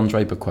 The Don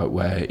Draper quote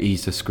where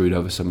he's just screwed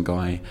over some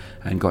guy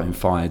and got him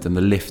fired, and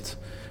the lift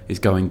is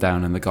going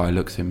down, and the guy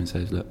looks at him and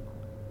says, "Look,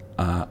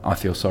 I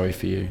feel sorry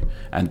for you."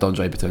 And Don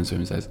Draper turns to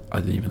him and says,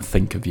 "I didn't even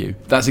think of you."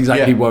 That's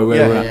exactly Yeah. where we're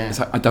Yeah. at. Yeah. It's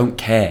like, I don't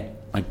care.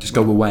 Like, just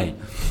go away.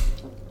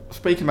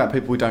 Speaking about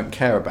people we don't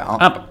care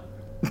about,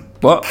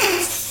 What?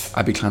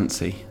 Abby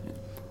Clancy.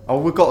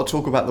 we've got to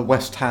talk about the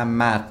West Ham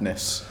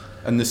madness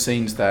and the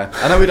scenes there.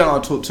 I know we don't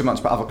like to talk too much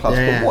about other clubs,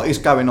 Yeah. but what is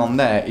going on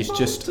there is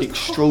just The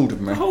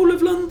extraordinary. whole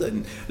of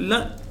London.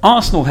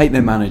 Arsenal hate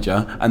their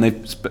manager, and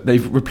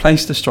they've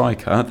replaced a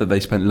striker that they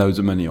spent loads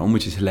of money on,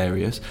 which is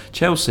hilarious.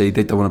 Chelsea,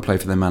 they don't want to play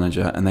for their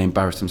manager, and they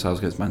embarrassed themselves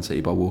against Man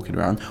City by walking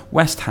around.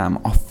 West Ham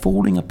are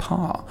falling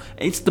apart.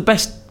 It's the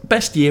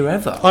best year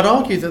ever. I'd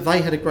argue that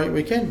they had a great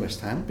weekend, West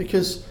Ham,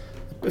 because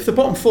if the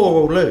bottom 4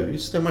 all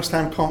lose, then West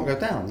Ham can't go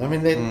down. I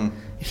mean,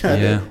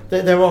 Yeah.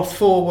 there are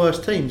 4 worse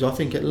teams, I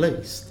think, at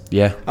least.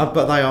 Yeah.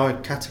 But they are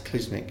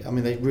cataclysmic. I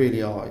mean, they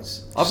really are.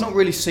 I've not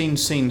really seen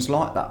scenes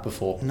like that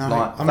before. No,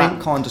 like I that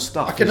mean, kind of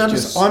stuff. I can is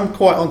understand. just- I'm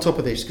quite on top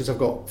of this because I've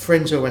got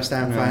friends who are West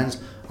Ham Yeah. fans.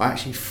 I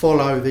actually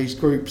follow these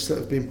groups that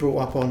have been brought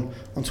up on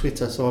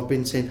Twitter. So I've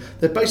been seeing.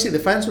 Basically,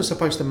 the fans were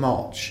supposed to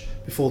march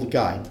before the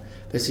game.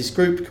 There's this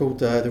group called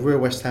the Real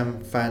West Ham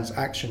Fans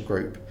Action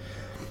Group,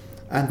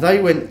 and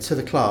they went to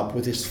the club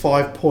with this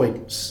 5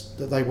 points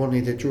that they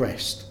wanted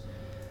addressed.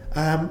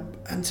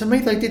 And to me,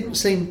 they didn't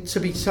seem to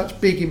be such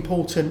big,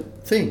 important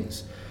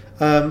things.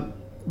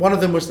 One of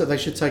them was that they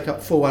should take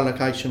up full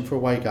allocation for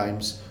away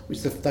games,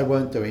 which they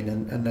weren't doing,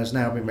 and has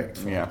now been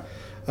rectified.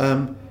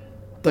 Yeah.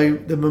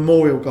 The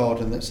memorial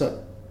garden that's at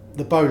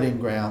the bowling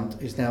ground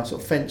is now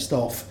sort of fenced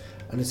off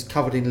and it's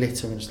covered in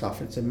litter and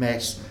stuff. It's a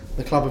mess.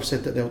 The club have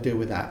said that they'll deal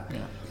with that.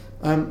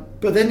 Yeah.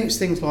 But then it's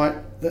things like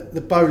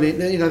the bowling,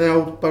 the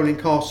old bowling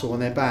castle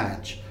and their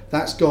badge.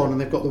 That's gone, and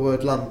they've got the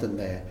word London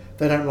there.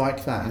 They don't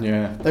like that.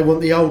 Yeah. They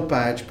want the old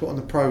badge put on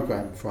the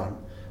programme front.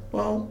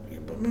 Well, I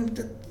mean,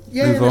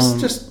 Move that's on.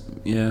 just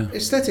Yeah.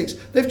 aesthetics.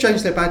 They've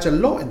changed their badge a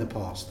lot in the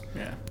past,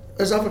 Yeah.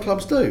 as other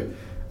clubs do.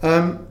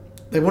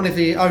 They wanted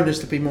the owners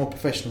to be more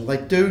professional. They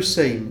do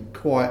seem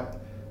quite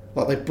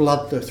like they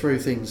blunder through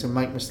things and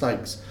make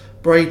mistakes.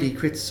 Brady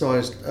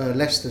criticised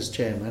Leicester's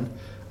chairman,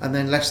 and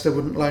then Leicester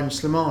wouldn't loan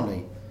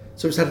Slimani.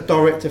 So it's had a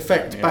direct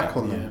effect back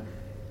on them.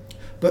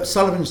 But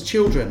Sullivan's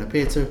children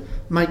appear to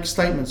make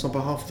statements on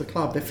behalf of the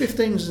club. They're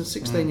 15 and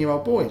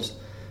 16-year-old boys.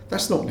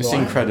 That's not It's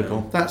right.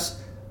 incredible. That's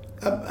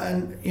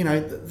and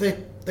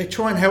they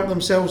try and help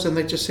themselves, and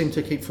they just seem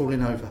to keep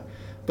falling over.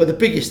 But the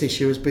biggest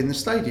issue has been the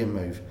stadium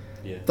move.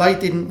 Yeah.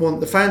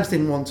 The fans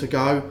didn't want to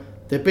go.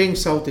 They're being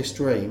sold this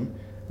dream.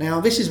 Now,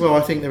 this is where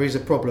I think there is a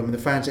problem, and the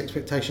fans'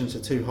 expectations are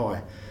too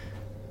high.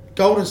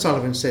 Gold and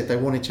Sullivan said they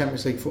wanted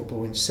Champions League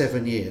football in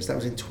 7 years. That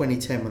was in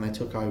 2010 when they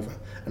took over.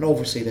 And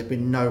obviously they've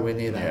been nowhere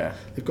near that. Yeah.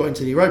 They've got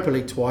into the Europa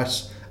League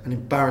twice and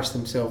embarrassed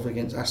themselves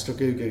against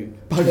Astragugu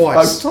Both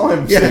twice.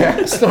 times. Yeah,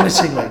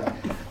 astonishingly.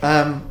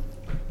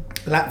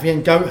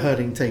 Latvian goat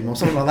herding team or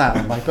something like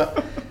that, mate.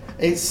 But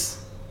it's...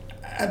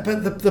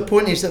 But the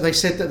point is that they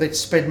said that they'd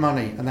spend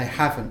money, and they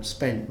haven't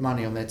spent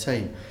money on their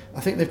team. I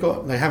think they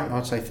haven't,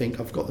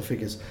 I've got the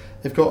figures.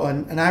 They've got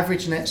an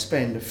average net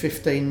spend of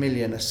 15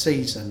 million a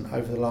season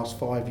over the last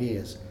 5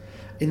 years.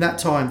 In that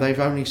time, they've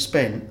only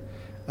spent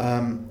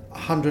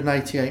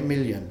 188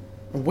 million,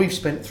 and we've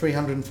spent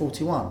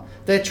 341.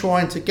 They're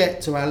trying to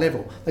get to our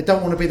level. They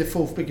don't want to be the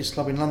fourth biggest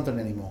club in London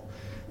anymore.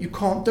 You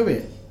can't do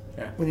it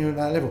when you're at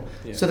that level.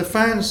 Yeah. So the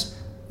fans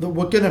that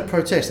were going to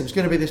protest, there was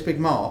going to be this big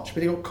march,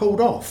 but it got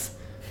called off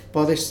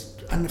by this,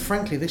 and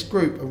frankly, this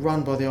group are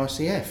run by the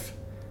ICF,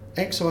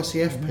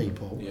 ex-ICF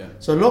people. Yeah.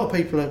 So a lot of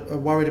people are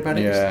worried about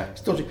it. Yeah.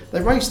 It's dodgy.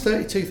 They raised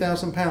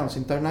 £32,000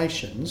 in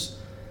donations,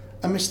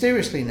 and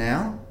mysteriously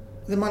now,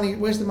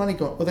 where's the money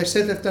gone? Well, they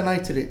said they've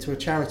donated it to a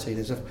charity.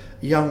 There's a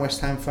young West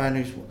Ham fan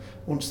who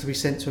wants to be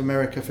sent to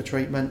America for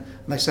treatment,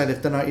 and they say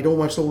they've donated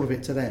almost all of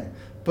it to them.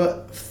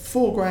 But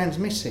 £4,000's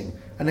missing,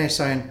 and they're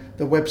saying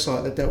the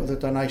website that dealt with the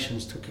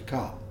donations took a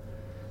cut.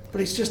 But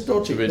it's just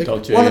dodgy.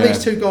 One of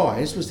these two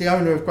guys was the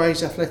owner of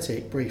Grays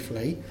Athletic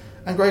briefly,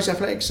 and Grays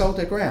Athletic sold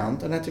their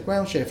ground and had to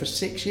ground share for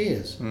 6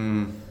 years.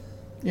 You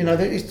know,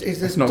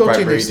 there's not dodginess.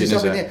 great reading,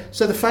 is it?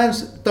 So the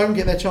fans don't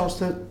get their chance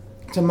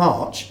to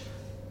march,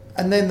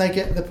 and then they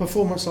get the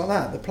performance like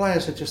that. The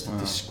players are just a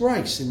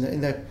disgrace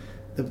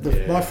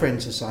my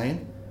friends are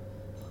saying,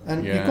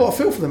 and you've got to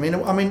feel for them.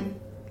 I mean,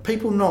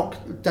 people knock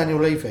Daniel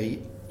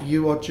Levy.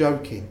 You are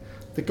joking.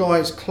 The guy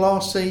is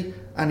classy,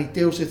 and he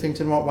deals with things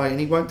in the right way, and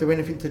he won't do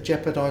anything to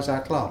jeopardise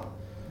our club.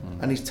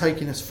 And he's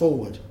taking us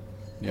forward.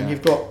 And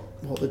you've got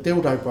the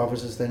Dildo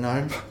Brothers, as they're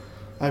known,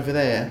 over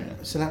there.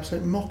 It's an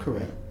absolute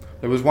mockery.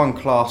 There was one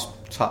class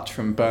touch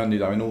from Burnley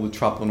though, in all the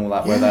trouble and all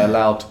that, where they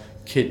allowed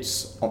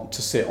kids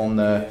to sit on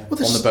the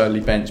Burnley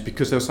bench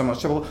because there was so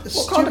much trouble.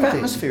 What kind of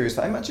atmosphere is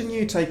that? Imagine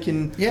you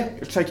taking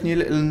your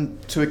little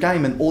to a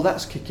game and all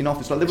that's kicking off.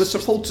 It's like there were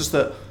supporters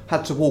that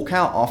had to walk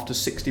out after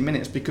 60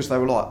 minutes because they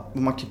were like,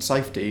 well, my kid's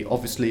safety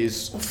obviously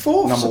is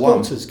four number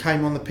supporters one.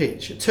 Came on the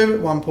pitch. Two at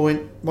one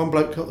point. One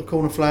bloke got the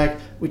corner flag,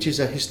 which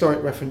is a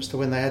historic reference to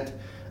when they had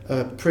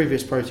a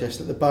previous protest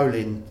at the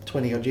Bowling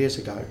 20 odd years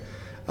ago.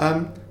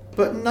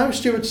 But no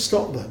stewards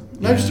stopped them.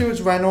 No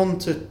stewards ran on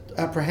to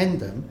apprehend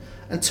them.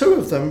 And two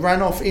of them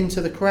ran off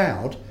into the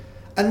crowd,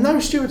 and no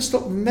stewards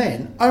stopped them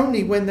then,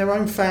 only when their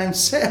own fans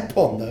set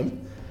upon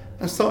them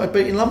and started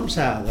beating lumps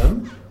out of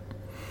them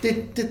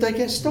did they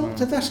get stopped.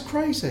 That's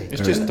crazy.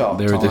 It's just dark.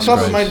 They're a The club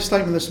have made a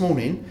statement this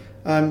morning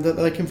that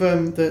they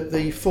confirmed that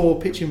the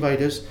 4 pitch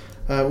invaders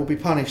will be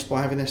punished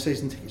by having their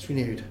season tickets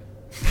renewed.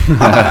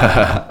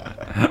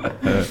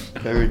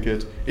 Very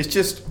good.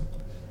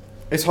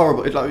 It's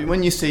horrible. Like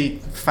when you see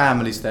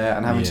families there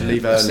and having to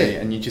leave early,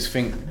 and you just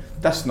think,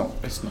 it's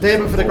not there,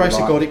 but for the grace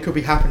of God, it could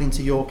be happening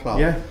to your club.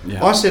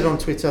 Yeah. I said on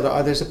Twitter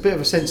that there's a bit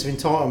of a sense of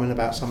entitlement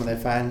about some of their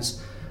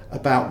fans,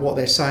 about what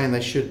they're saying they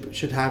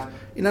should have.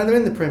 You know, they're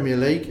in the Premier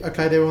League.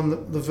 Okay, they're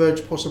on the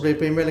verge possibly of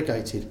being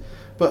relegated,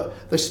 but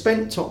they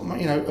spent a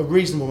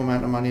reasonable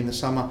amount of money in the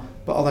summer.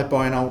 But are they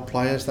buying old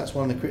players? That's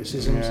one of the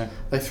criticisms. Yeah.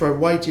 They throw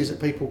wages at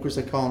people because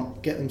they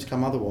can't get them to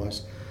come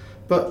otherwise.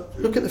 But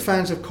look at the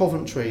fans of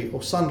Coventry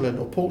or Sunderland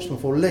or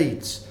Portsmouth or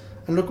Leeds,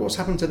 and look at what's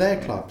happened to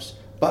their clubs.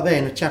 But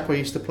then a chap he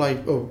used to play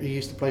for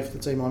the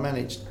team I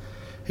managed,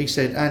 he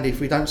said, Andy,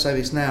 if we don't say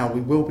this now, we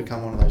will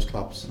become one of those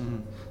clubs.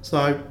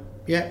 So,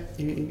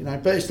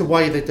 but it's the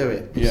way they do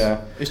it.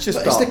 It's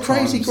just it's the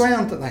crazy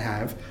ground that they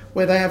have,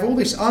 where they have all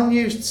this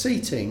unused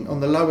seating on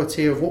the lower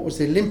tier of what was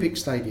the Olympic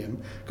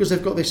Stadium, because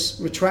they've got this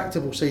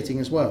retractable seating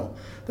as well,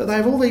 that they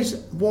have all these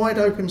wide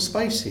open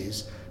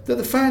spaces that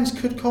the fans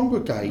could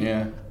congregate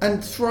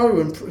and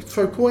throw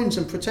coins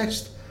and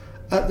protest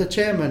at the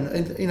chairman,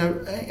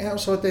 and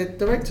outside their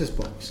director's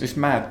box. It's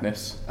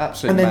madness,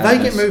 absolute. And then madness.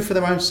 they get moved for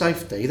their own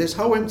safety. There's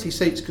whole empty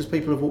seats because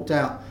people have walked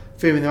out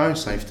fearing their own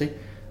safety.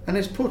 And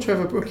there's poor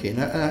Trevor Brooking,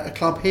 a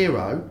club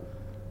hero,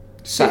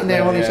 sitting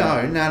there on his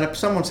own. Now,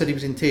 someone said he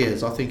was in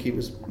tears. I think he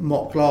was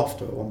mock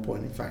laughter at one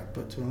point, in fact.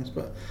 But to be honest,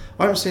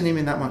 I haven't seen him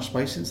in that much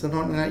space since the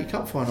 1980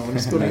 Cup final when he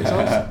scored against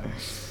Arsenal.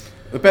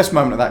 The best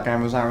moment of that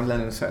game was Aaron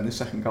Lennon setting the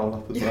second goal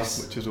up as well,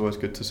 which was always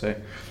good to see.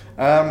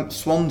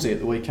 Swansea at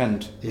the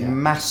weekend,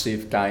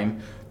 massive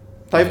game.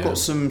 They've got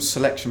some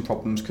selection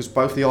problems because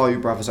both the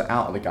Ayew brothers are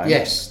out of the game.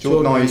 Yes,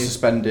 Jordan Ayew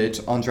suspended,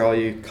 Andre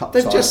Ayew cut.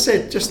 They've just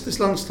said just this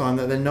lunchtime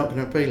that they're not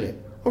going to appeal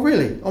it. Oh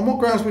really? On what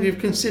grounds would you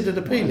have considered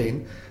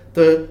appealing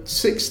the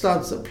 6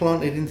 studs that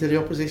planted into the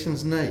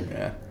opposition's knee?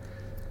 Yeah.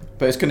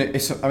 But it's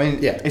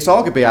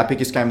arguably our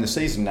biggest game of the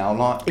season now.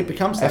 Like it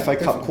becomes FA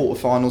Cup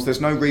quarterfinals.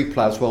 There's no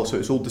replay as well, so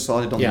it's all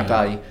decided on the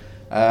day.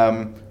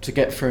 To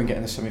get through and get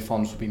in the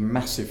semi-finals would be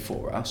massive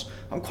for us.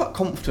 I'm quite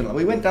confident. Like,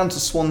 we went down to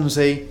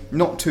Swansea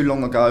not too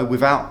long ago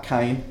without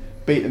Kane,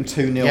 beat them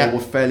 2-0. We're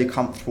fairly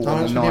comfortable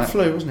on the night. It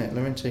flew, wasn't it,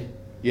 Laurenti?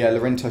 Yeah,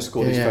 Lorento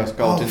scored his first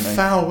goal, didn't he?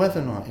 Foul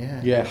weather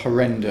night, Yeah,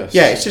 horrendous.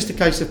 Yeah, it's just a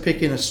case of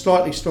picking a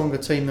slightly stronger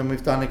team than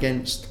we've done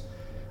against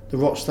the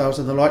Rochdales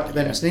and the like.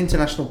 Then it's an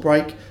international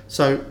break,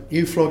 so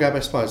you flog our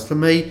best players. For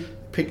me,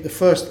 pick the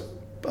first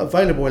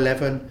available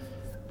 11,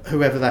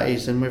 whoever that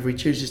is, and whether he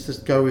chooses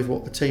to go with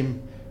what the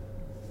team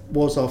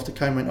was after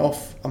Kane went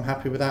off. I'm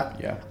happy with that.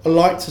 Yeah. I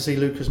like to see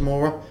Lucas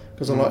Moura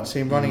because I like to see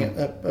him running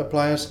at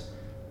players.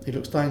 He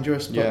looks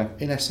dangerous, but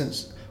in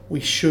essence, we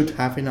should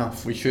have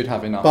enough. We should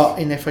have enough. But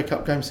in FA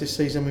Cup games this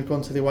season, we've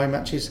gone to the away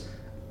matches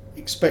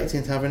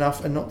expecting to have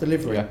enough and not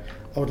delivering. Yeah.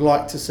 I would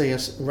like to see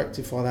us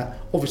rectify that.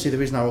 Obviously,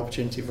 there is no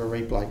opportunity for a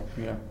replay,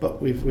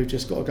 but we've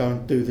just got to go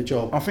and do the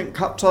job. I think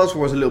cup ties were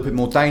always a little bit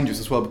more dangerous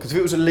as well, because if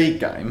it was a league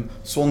game,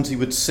 Swansea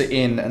would sit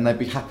in and they'd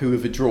be happy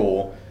with a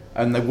draw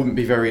and they wouldn't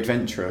be very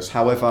adventurous.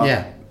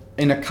 However,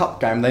 in a cup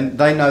game,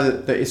 they know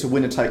that it's a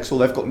winner takes all.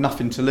 They've got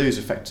nothing to lose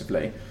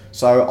effectively.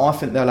 So I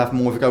think they'll have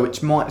more of a go,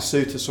 which might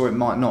suit us or it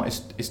might not.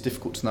 It's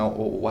difficult to know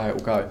what way it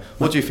will go.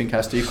 What do you think,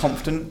 Esther? Are you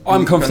confident?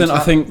 I'm confident. I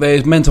think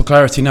there's mental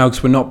clarity now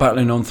because we're not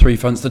battling on three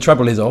fronts. The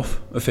treble is off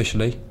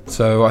officially,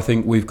 so I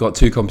think we've got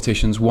two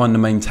competitions. One to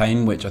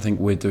maintain, which I think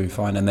we're doing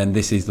fine, and then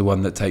this is the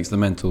one that takes the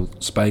mental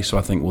space. So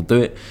I think we'll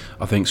do it.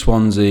 I think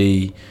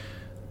Swansea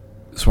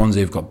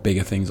have got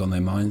bigger things on their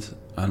minds.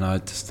 And I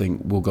just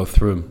think we'll go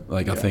through them.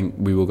 I think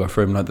we will go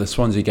through them. Like the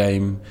Swansea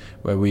game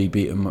where we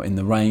beat them in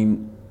the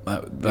rain.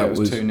 That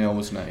was 2-0,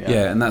 wasn't it?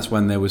 Yeah, and that's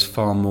when there was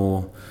far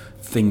more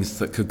things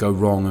that could go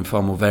wrong and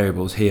far more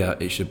variables. Here,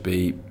 it should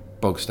be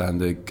bog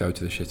standard, go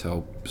to the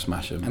shithole,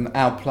 smash them. And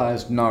our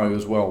players know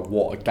as well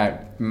what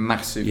a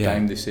massive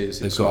game this is.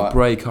 They've got a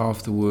break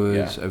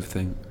afterwards,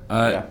 everything.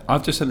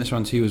 I've just sent this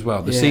around to you as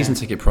well. The season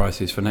ticket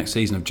prices for next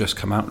season have just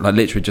come out,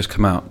 literally just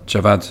come out.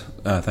 Javad,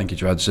 thank you,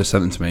 Javad, just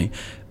sent them to me.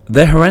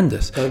 They're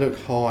horrendous. They look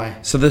high.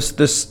 So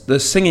the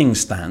singing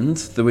stand,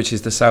 which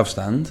is the south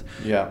stand,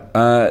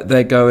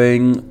 they're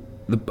going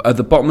at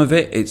the bottom of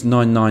it. It's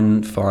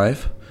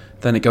 995.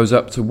 Then it goes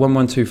up to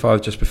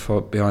 1125 just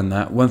behind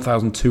that.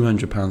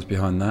 £1,200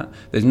 behind that.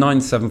 There's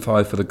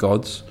 975 for the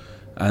gods,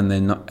 and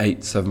then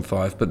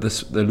 875. But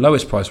the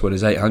lowest price one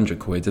is 800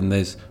 quid, and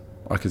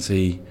I can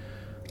see.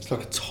 It's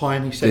like a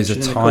tiny section.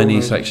 There's a tiny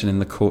section in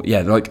the court.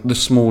 Yeah, like the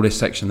smallest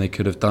section they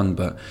could have done,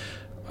 but.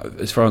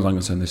 As far as I'm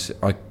concerned,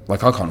 I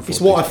can't afford. It's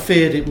what I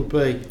feared it would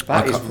be.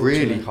 That is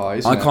really high.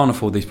 Isn't I can't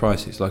afford these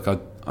prices. I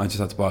just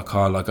had to buy a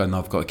car. I know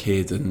I've got a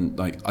kid, and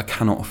I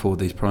cannot afford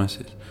these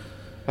prices.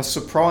 That's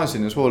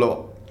surprising as well.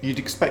 Look, you'd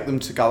expect them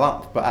to go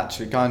up, but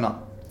actually going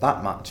up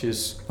that much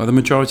is. The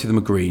majority of them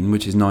are green,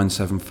 which is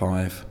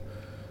 975.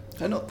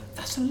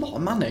 That's a lot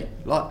of money.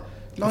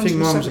 I think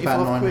mine's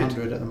about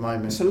 900 at the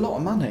moment. It's a lot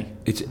of money.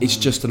 It's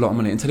just a lot of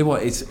money. And tell you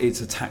what, it's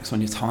a tax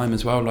on your time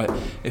as well.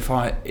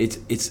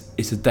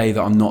 It's a day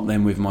that I'm not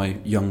then with my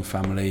young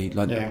family.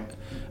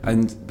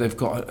 And they've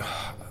got.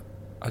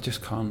 I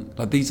just can't.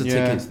 These are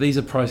tickets. These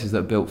are prices that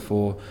are built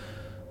for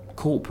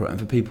corporate and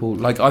for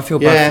people. I feel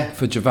bad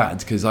for Javad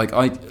because I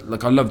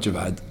love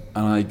Javad.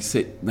 And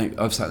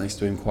I've sat next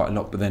to him quite a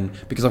lot, but then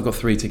because I've got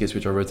 3 tickets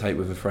which I rotate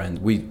with a friend,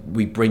 we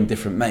bring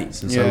different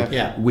mates, and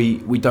so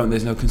we don't.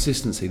 There's no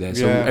consistency there.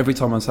 So every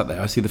time I'm sat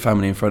there, I see the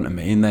family in front of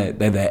me, and they're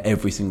there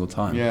every single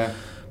time. Yeah.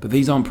 But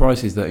these aren't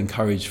prices that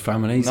encourage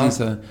families. No.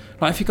 These are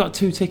if you've got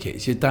 2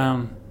 tickets, you're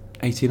down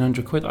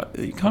 1,800 quid.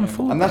 You can't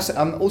afford. And that's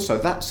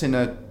in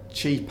a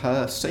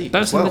cheaper seat.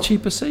 That's in the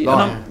cheaper seat.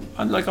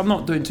 And I'm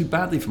not doing too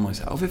badly for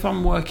myself. If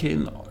I'm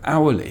working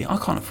hourly, I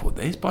can't afford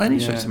this by any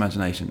stretch of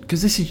imagination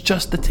because this is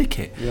just the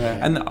ticket. Yeah.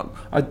 And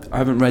I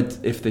haven't read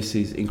if this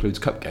includes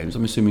cup games.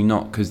 I'm assuming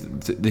not because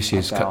this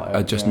year's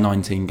just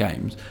 19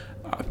 games.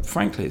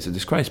 Frankly, it's a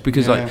disgrace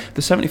because the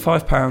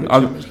 £75.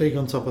 Champions League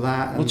on top of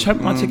that.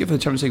 My ticket for the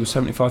Champions League was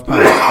 £75.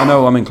 I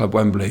know I'm in Club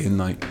Wembley and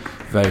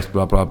various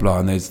blah blah blah,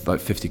 and there's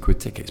 50 quid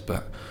tickets,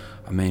 but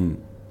I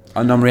mean.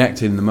 And I'm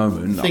reacting in the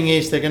moment. The thing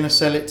is, they're going to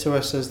sell it to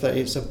us as that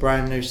it's a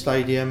brand new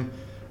stadium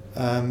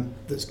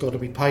that's got to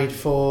be paid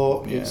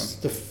for. Yeah.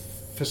 The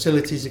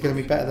facilities are going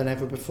to be better than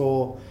ever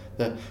before.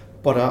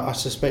 But I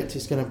suspect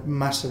it's going to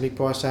massively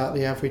price out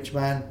the average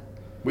man.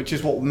 Which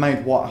is what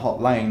made White Hart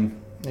Lane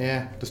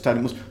the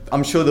stadium was.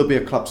 I'm sure there'll be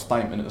a club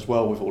statement as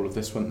well with all of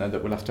this, won't there,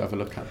 that we'll have to have a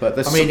look at. But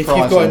if you've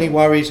got any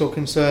worries or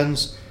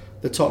concerns,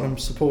 the Tottenham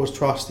Supporters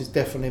Trust is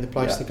definitely the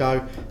place to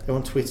go. They're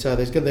on Twitter.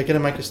 They're going to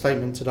make a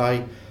statement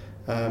today.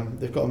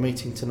 They've got a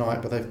meeting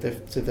tonight, but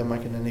they've said they'll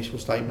make an initial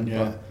statement.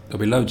 Yeah. But there'll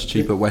be loads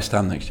cheaper at West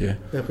Ham next year.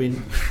 There'll be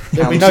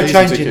no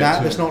change in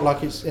that. It's not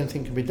like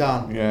anything can be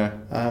done. Yeah.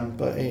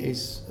 But it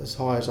is as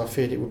high as I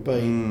feared it would be.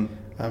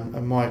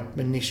 And my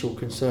initial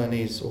concern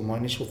is, or my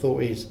initial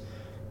thought is,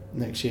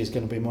 next year is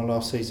going to be my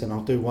last season.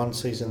 I'll do one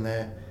season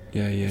there.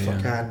 If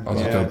I can. I'll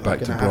go back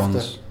to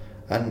bronze.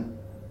 And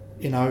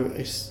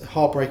it's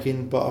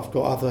heartbreaking, but I've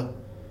got other.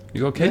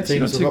 You got kids. You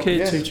got 2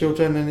 kids. 2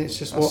 children, and it's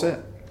just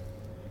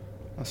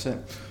That's it.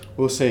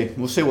 We'll see.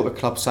 We'll see what the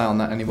clubs say on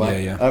that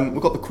anyway.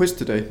 We've got the quiz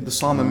today, the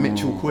Simon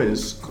Mitchell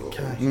quiz.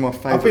 Okay. My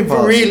favourite I've been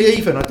really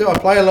even. I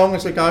play along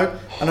as I go.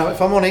 And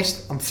if I'm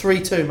honest, I'm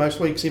 3-2 most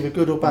weeks, either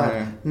good or bad.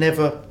 Yeah.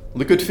 Never. Well,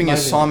 the good thing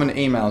is Simon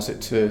emails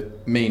it to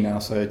me now,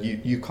 so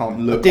you can't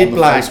look on the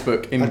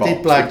Facebook inbox. I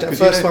did blag that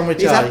first one with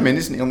Jay. He's admin,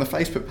 isn't he, on the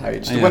Facebook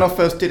page? So when I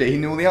first did it, he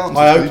knew all the answers.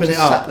 I opened it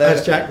up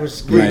as Jack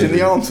was reading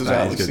the answers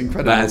out. It's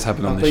incredible. That has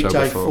happened on the show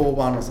before. I beat Jay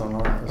 4-1 or something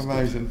like that.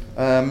 Amazing.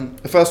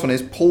 The first one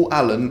is Paul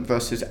Allen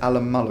versus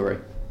Alan Mullery.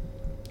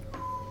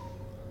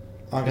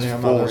 I'm going to go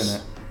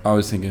Mullers. I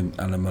was thinking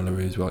Alan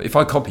Mullery as well. If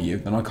I copy you,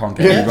 then I can't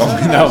get it wrong.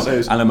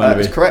 Alan Mullery.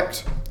 It's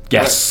correct.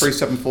 Yes.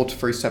 374 to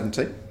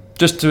 370.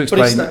 Just to What is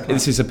explain, that?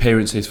 this is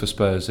appearances for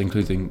Spurs,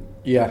 including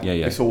Yeah.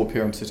 Yeah. It's all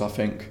appearances, I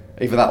think.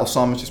 Either that or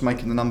Simon's just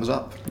making the numbers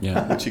up,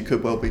 which he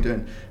could well be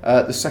doing.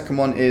 The second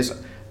one is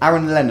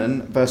Aaron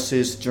Lennon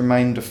versus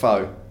Jermaine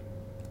Defoe.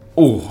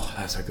 Oh,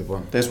 that's a good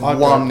one. There's I'd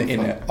one go in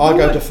Defoe. it. I'll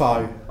go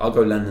Defoe. I'll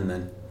go Lennon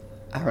then.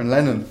 Aaron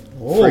Lennon.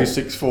 Oh.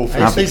 364 Hey,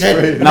 see,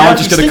 363. Now I'm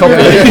just going to copy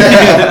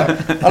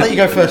it. I'll let you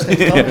go first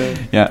next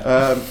time.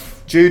 Yeah.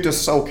 Judas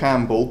Sol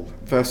Campbell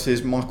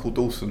versus Michael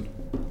Dawson.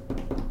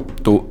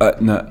 No,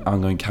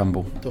 I'm going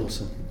Campbell.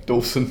 Dawson.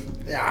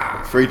 Dawson.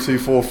 Yeah.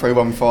 324 It's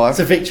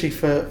 315. a victory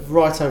for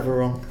right over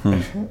wrong.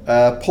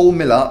 Paul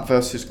Miller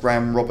versus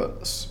Graham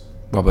Roberts.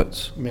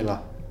 Roberts.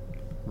 Miller.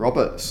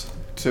 Roberts.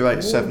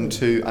 287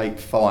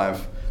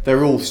 285.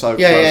 They're all so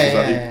Yeah, close yeah,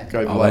 that yeah. he go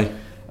Are away.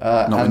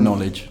 Not with and,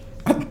 knowledge.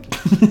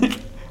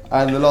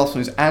 and the last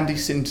one is Andy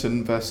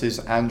Sinton versus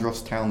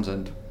Andros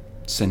Townsend.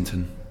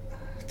 Sinton.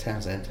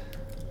 Townsend.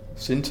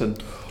 Sinton.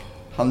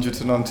 100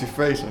 to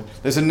 93. So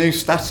there's a new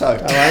stato.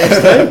 Oh,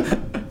 yes,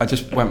 too. I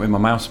just went with my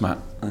mouse mat.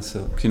 That's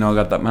all. 'Cause you know I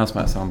got that mouse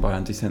mat signed by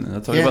Andy Sinton. I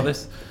told you Yeah. about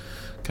this.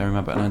 Carry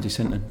about Andy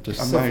Sinton.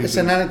 Just Amazing. It's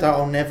an anecdote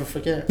I'll never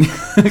forget.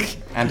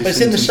 Andy But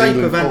it's in the Sinton's shape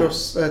England of Paul.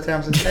 Andros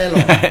Townsend's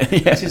hairline.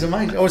 Yeah. Which is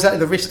amazing. Or is that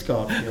the wrist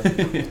guard?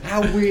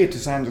 How weird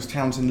does Andros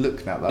Townsend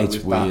look now, though? it's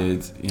with that?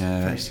 weird.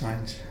 Yeah. Very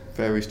strange.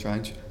 Very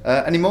strange.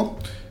 Any more?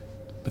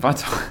 Have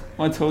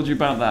I told you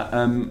about that?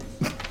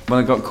 When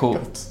I got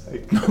caught. God's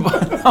sake.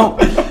 Oh,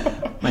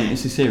 mate,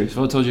 this is serious.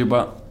 Have I told you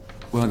about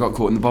when I got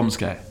caught in the bomb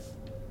scare?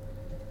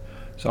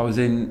 So I was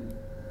in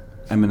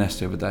M&S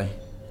the other day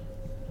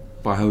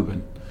by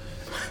Holborn.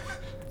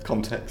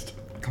 Context.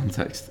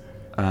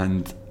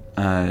 And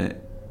I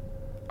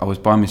was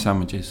buying my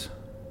sandwiches.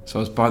 So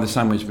I was by the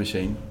sandwich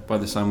machine, by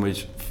the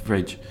sandwich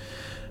fridge.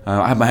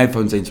 I had my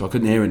headphones in, so I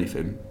couldn't hear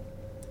anything.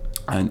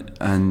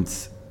 And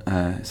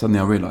suddenly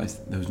I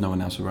realised there was no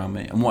one else around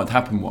me. And what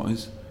had happened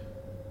was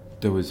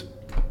there was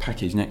a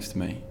package next to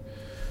me,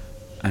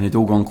 and it'd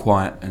all gone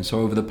quiet. And so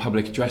over the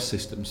public address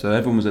system, so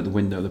everyone was at the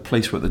window, the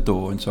police were at the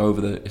door, and so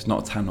over it's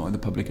not a Tannoy, the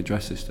public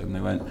address system,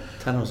 they went,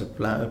 Tanner's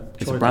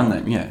it's a brand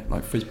name, yeah,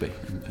 like Frisbee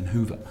and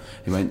Hoover.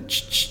 He went,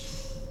 ch.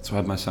 So I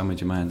had my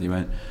sandwich in my hand. He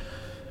went,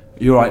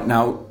 "You're right.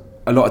 Now,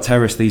 a lot of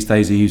terrorists these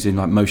days are using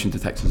like motion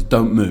detectors.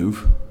 Don't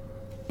move,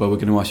 but we're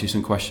going to ask you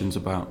some questions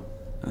about."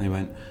 And he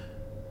went,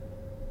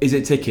 "Is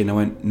it ticking?" I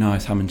went, "No,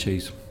 it's ham and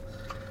cheese."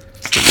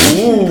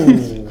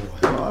 Ooh.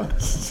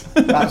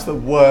 That's the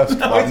worst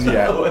one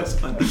yet.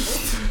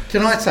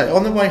 Can I say,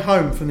 on the way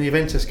home from the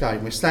Juventus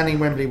game, we're standing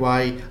Wembley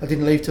Way. I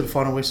didn't leave till the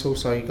final whistle,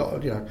 so you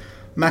got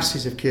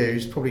masses of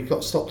queues. Probably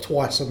got stopped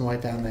twice on the way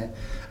down there,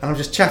 and I'm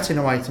just chatting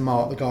away to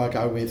Mark, the guy I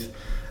go with.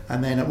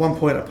 And then at one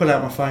point, I pull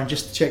out my phone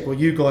just to check what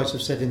you guys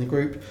have said in the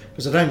group,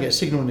 because I don't get a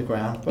signal in the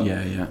ground. But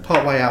Yeah.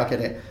 part way out, I get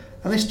it.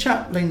 And this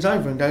chap leans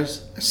over and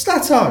goes,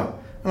 "Stato!"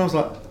 And I was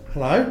like,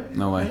 "Hello?"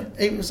 No way.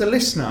 It was a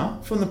listener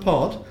from the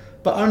pod,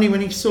 but only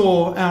when he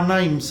saw our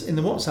names in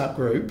the WhatsApp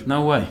group,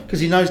 No way.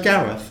 because he knows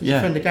Gareth. He's Yeah. a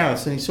friend of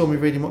Gareth, and he saw me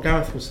reading what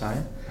Gareth was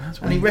saying, That's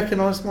and he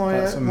recognised my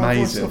That's my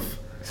voice amazing. off,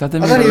 So I I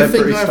don't even think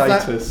Celebrity you have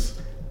that- status.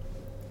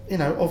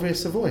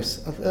 obvious a voice.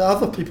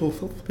 Other people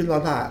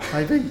like that,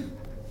 maybe.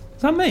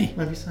 Is that me?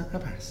 Maybe it's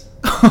Abbas.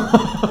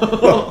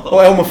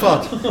 or Elmer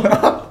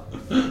Fudd.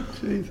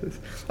 Jesus.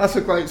 That's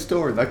a great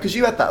story, though, because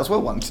you had that as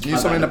well once. Did you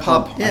someone in a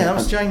pub? Yeah, that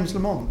was James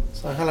Lamont.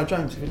 So hello,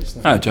 James, if you're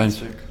listening. Oh,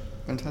 James.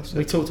 Fantastic.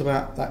 We talked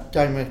about that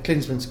game where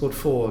Klinsmann scored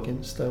 4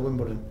 against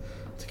Wimbledon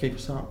to keep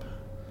us up.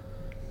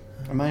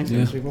 Amazing.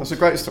 Yeah. That's a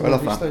great story. I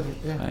love that.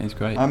 Yeah. That is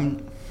great. I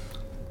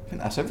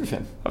think that's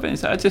everything. I think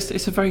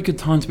it's a very good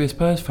time to be a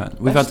Spurs fan.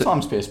 We've had had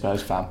times to be a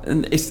Spurs fan.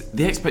 and it's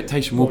the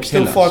expectation will We're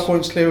kill still 5 us.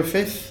 points clear of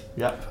 5th.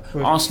 Yep.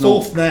 We're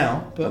Arsenal- 4th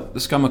now, but The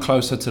Scum are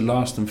closer to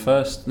last than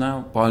first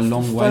now by a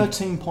long way.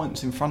 13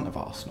 points in front of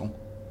Arsenal.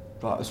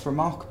 Like, it's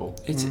remarkable.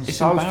 It's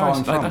so far in embarrassing.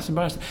 Like, front. that's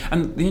embarrassing.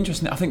 And the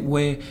interesting, I think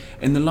we're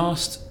in the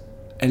last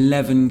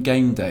 11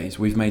 game days.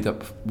 We've made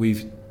up.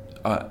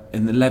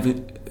 In the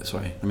 11.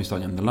 Sorry, let me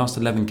start again. The last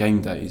 11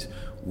 game days,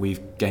 we've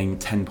gained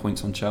 10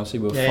 points on Chelsea.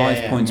 We were Yeah, 5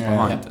 yeah, points yeah.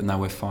 behind, Yeah. and now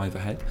we're 5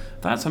 ahead.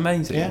 That's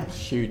amazing. Yeah.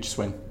 Huge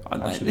swing.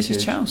 Absolutely This is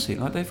huge. Chelsea.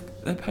 Like they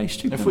pay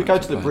stupid. If we go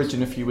amounts to the of bridge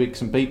players. in a few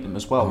weeks and beat them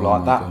as well, Oh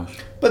like my that. gosh.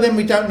 but then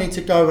we don't need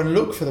to go and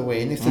look for the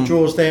win. If the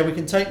draw's there, we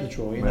can take the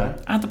draw. You know.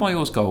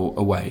 Adebayor's goal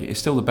away is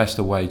still the best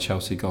away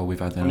Chelsea goal we've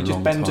had in We a just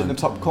long bend time. it in the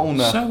top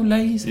corner. So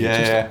lazy.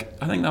 Yeah. Just,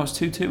 I think that was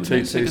 2-2.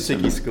 wasn't it? 2-2.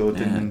 Siggy scored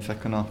Yeah. in the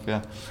second half,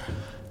 yeah.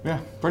 Yeah,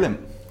 brilliant.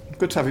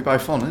 Good to have you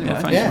both on, anyway. Yeah,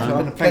 thanks, Yeah, man. it's been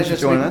a Thanks pleasure for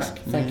to joining be us. back.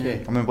 Thank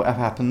you. I mean, whatever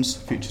happens,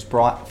 future's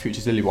bright,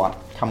 future's lily white.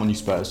 Come on, you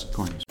Spurs.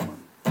 Go on.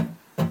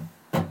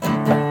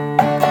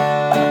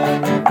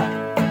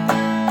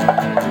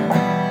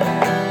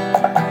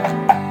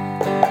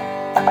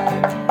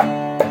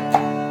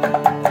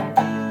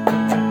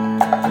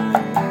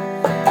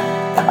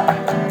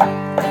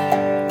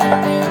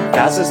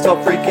 Gazza's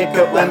top free kick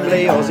at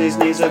Wembley. Aussie's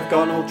knees have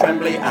gone all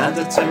trembly.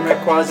 Anderton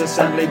requires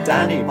assembly.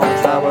 Danny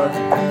Montower.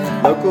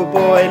 Local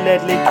boy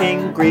Ledley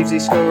King. Greavesy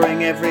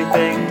scoring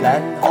everything.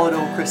 Glenn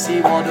Hoddle,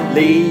 Chrissy Waddle,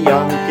 Lee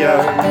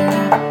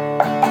Young-Pyo.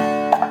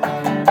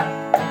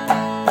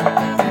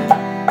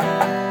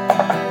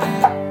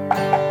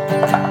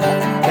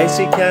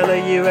 Casey Keller,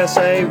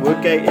 USA.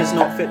 Woodgate is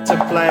not fit to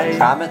play.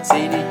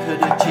 Tramatini,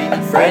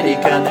 Kuducini, Freddie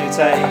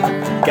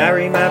Canute.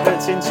 Gary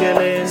Mabbitt's in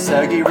chillin'.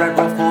 Sergei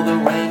Rebro for the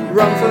win.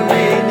 Run for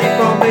me, Nick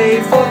Bombay,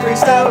 4-3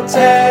 Stout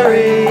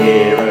Terry.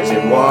 Heroes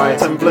in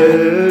white and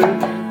blue.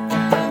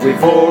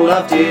 We've all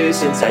loved you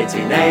since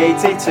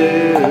 1882.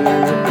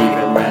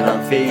 Even when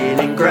I'm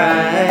feeling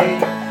grey.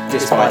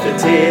 Despite the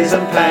tears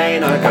and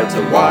pain, I go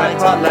to White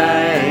Hart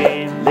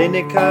Lane.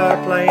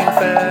 Lineker playing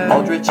fair.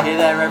 Modric here,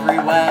 there,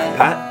 everywhere.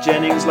 Pat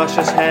Jennings,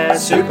 luscious hair.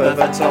 Super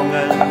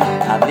Vertonghen.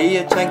 And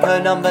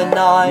Liachenko, number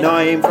 9.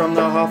 Naeem from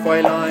the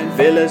halfway line.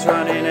 Villa's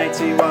running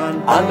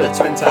 81. Under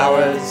Twin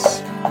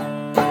Towers.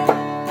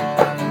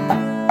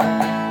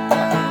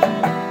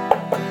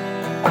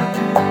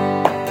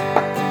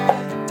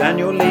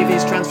 Daniel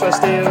Levy's transfer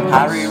steals.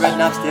 Harry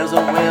Redknapp steals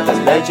on wheels.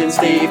 The legend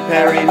Steve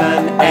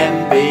Perryman,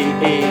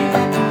 MBE.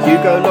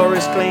 Hugo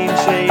Loris clean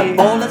sheet.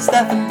 Ball and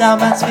Stefan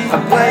Dalmaty.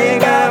 I'm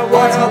playing out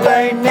White Hart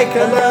Lane,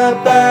 Nicola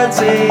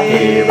Bertie.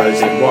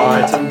 Heroes in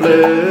white and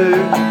blue.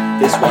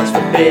 This one's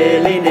for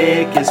Billy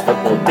Nick. His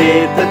football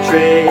did the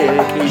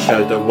trick. He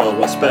showed the world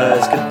what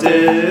Spurs could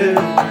do.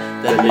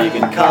 The League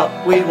and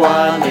Cup we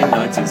won in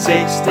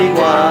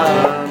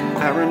 1961.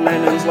 Aaron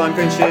Lennon's lime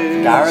green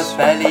shoes. Gareth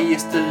Bailey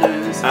used to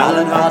lose.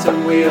 Alan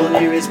Hutton Wheel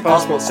knew his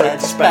passport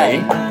said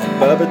Spain.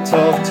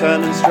 Berbatov,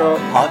 Turn and Strop.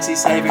 Parksy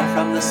saving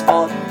from the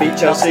spot. Beat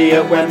Chelsea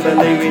at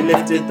Wembley, we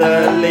lifted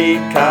the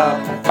League Cup.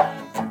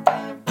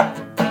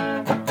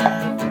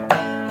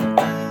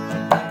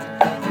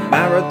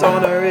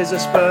 Maradona is a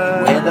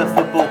Spur. We're the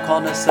football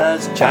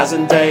connoisseurs. Chaz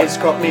and Dave,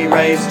 Scotney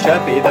raised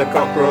Chirpy the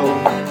cockerel.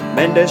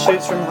 Mendes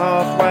shoots from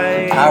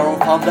halfway. Carroll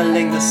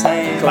fumbling the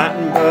save.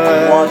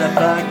 Clattenburg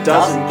Waterberg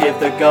doesn't give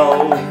the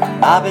goal.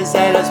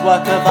 Abizela's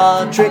work of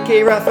art.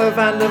 Tricky Rafa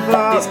van der He's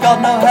Vaart.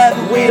 got no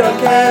heaven. We don't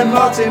care,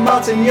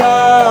 Martin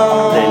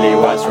Young. Lily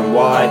White's from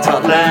White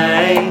Hart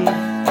Lane.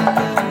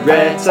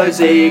 Reto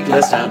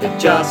Ziegler sounded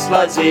just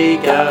like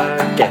Ziegler.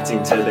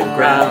 Getting to the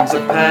grounds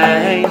of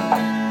pain.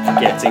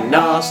 Getting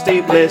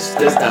nasty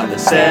blisters down the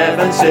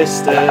Seven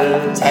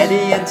Sisters.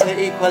 Teddy in to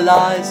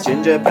equalise.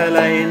 Ginger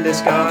Pele in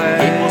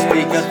disguise. People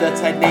speak of the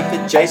technique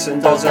that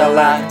Jason Dozell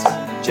act.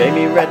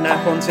 Jamie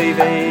Redknapp on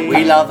TV.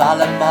 we love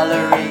Alan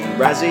Mullery.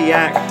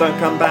 Raziak, don't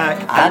come back.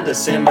 And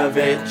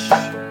Asimovic.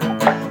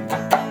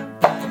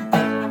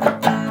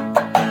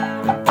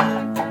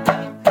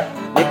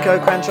 Nico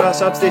Cranshaw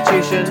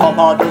substitution. Tom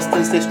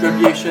Hardlister's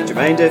distribution.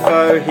 Jermaine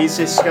Defoe, he's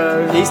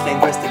Cisco. These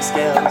linguistic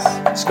skills.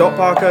 Scott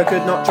Parker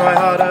could not try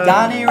harder.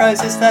 Danny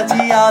Rose's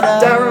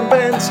 30-yarder. Darren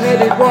Bent's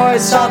headed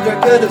wide.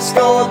 Sandra could have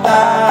scored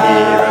that.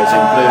 Heroes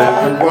in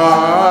blue and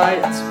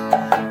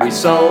white. We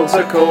sold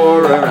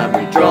Zakora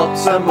and we dropped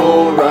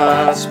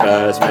Zamora.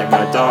 Spurs make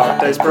my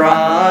dark days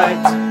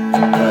bright.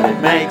 But it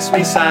makes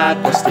me sad,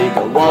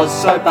 Postiga was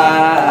so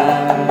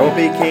bad.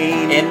 Robbie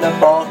Keane, In the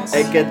box.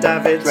 Edgar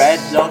Davids,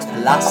 Dreadlocks,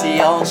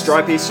 Palacios.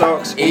 Stripy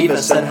Socks,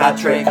 Everson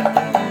hat-trick.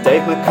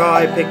 Dave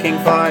Mackay picking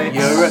fights.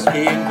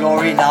 European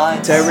glory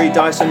nights. Terry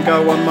Dyson,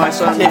 go on my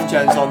son. Cliff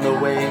Jones on the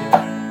wing.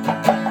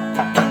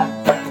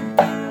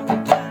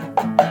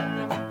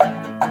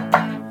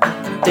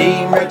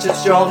 Dean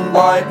Richards, John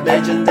White,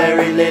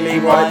 legendary Lily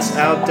Whites,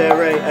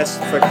 Aldere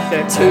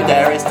Esfrake, Two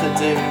there is to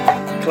do.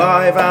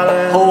 Clive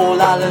Allen,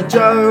 Paul Allen.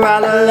 Joe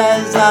Allen,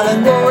 Les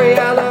Allen. Rory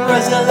Allen,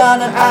 Brazil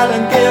Allen.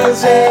 Alan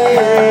Gilsey,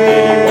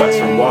 Lily Whites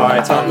from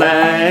White Hart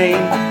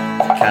Lane.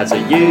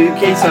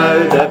 Kazuyuki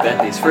Soda,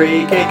 Bentley's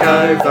free kick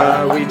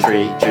over. We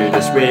treat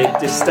Judas with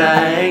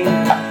disdain.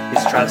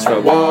 His transfer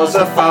was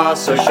a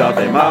farce, so shove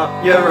him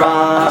up your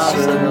ass.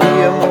 And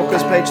Liam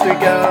Walker's page to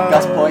go.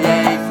 Gus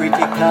Poirier, free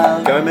kick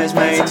curve. Gomez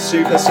made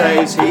super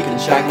saves, he can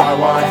shag my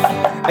wife.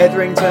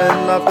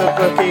 Edrington loved the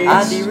bookies.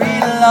 Andy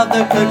Reid loved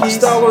the cookies.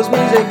 Star Wars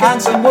music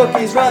and some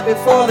Wookiees right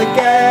before the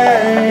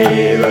game.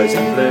 Heroes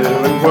in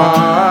blue and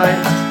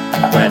white.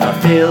 When I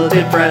feel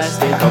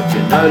depressed in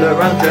Ginola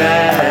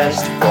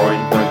undressed.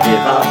 Freud won't give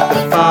up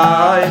the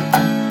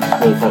fight.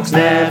 Wolfox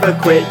never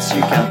quits,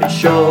 you can be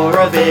sure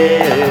of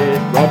it.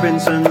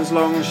 Robinson's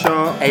long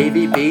shot.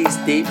 AVB's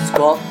deep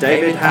squat.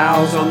 David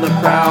Howe's on the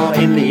prowl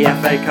in the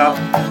FA Cup.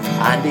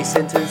 Andy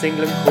Sinton's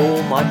England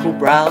call. Michael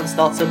Brown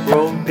starts a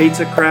brawl.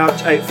 Peter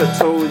Crouch, 8 foot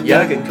tall.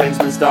 Jurgen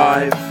Klinsmann's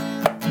dive.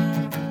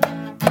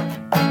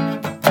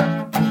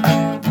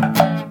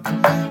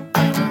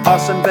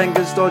 Arsene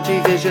Wenger's dodgy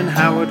vision.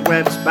 Howard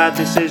Webb's bad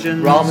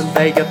decisions. Ramen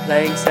Vega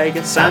playing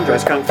Sega.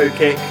 Sandro's kung fu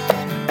kick.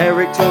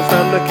 Eric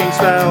Torsfeld looking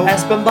swell.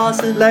 Espen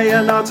Barson.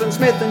 Leonards and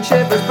Smith and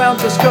Shivers bound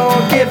to score.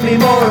 Give me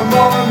more and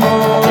more and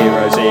more.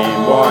 Heroes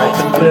in white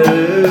and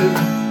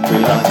blue. We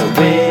like to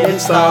win in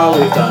style.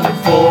 We've done it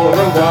for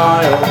a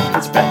while.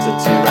 It's better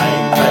to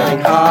aim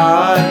very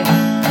high.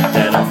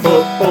 Then our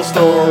football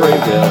story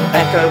will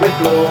echo with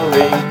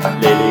glory.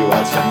 Lily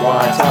White and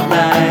White Hart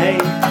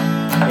Lane.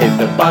 If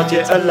the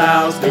budget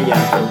allows, the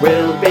anchor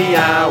will be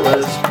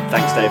ours.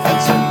 Thanks Dave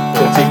Henson,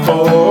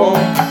 44.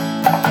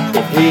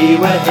 If he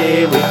were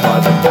here, we'd buy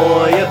the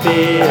boy a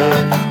beer.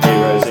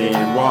 Heroes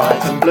in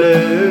white and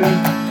blue.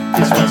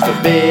 This one's for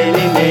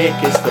Billy Nick,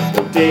 his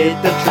football did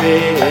the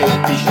trick.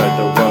 He showed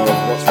the world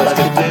what's left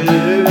to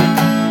do.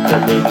 The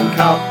League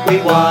Cup we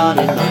won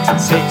in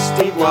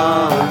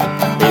 1961.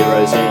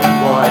 Heroes in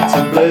white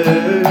and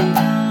blue.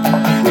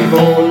 We've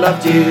all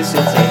loved you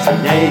since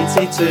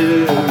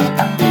 1882.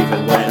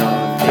 Even when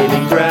I'm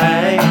feeling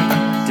grey,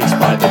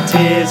 despite the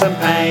tears and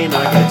pain,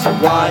 I go to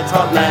White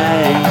Hart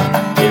Lane.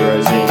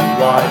 Heroes in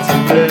white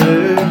and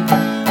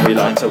blue. We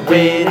like to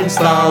win in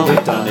style,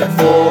 we've done it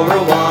for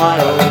a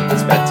while.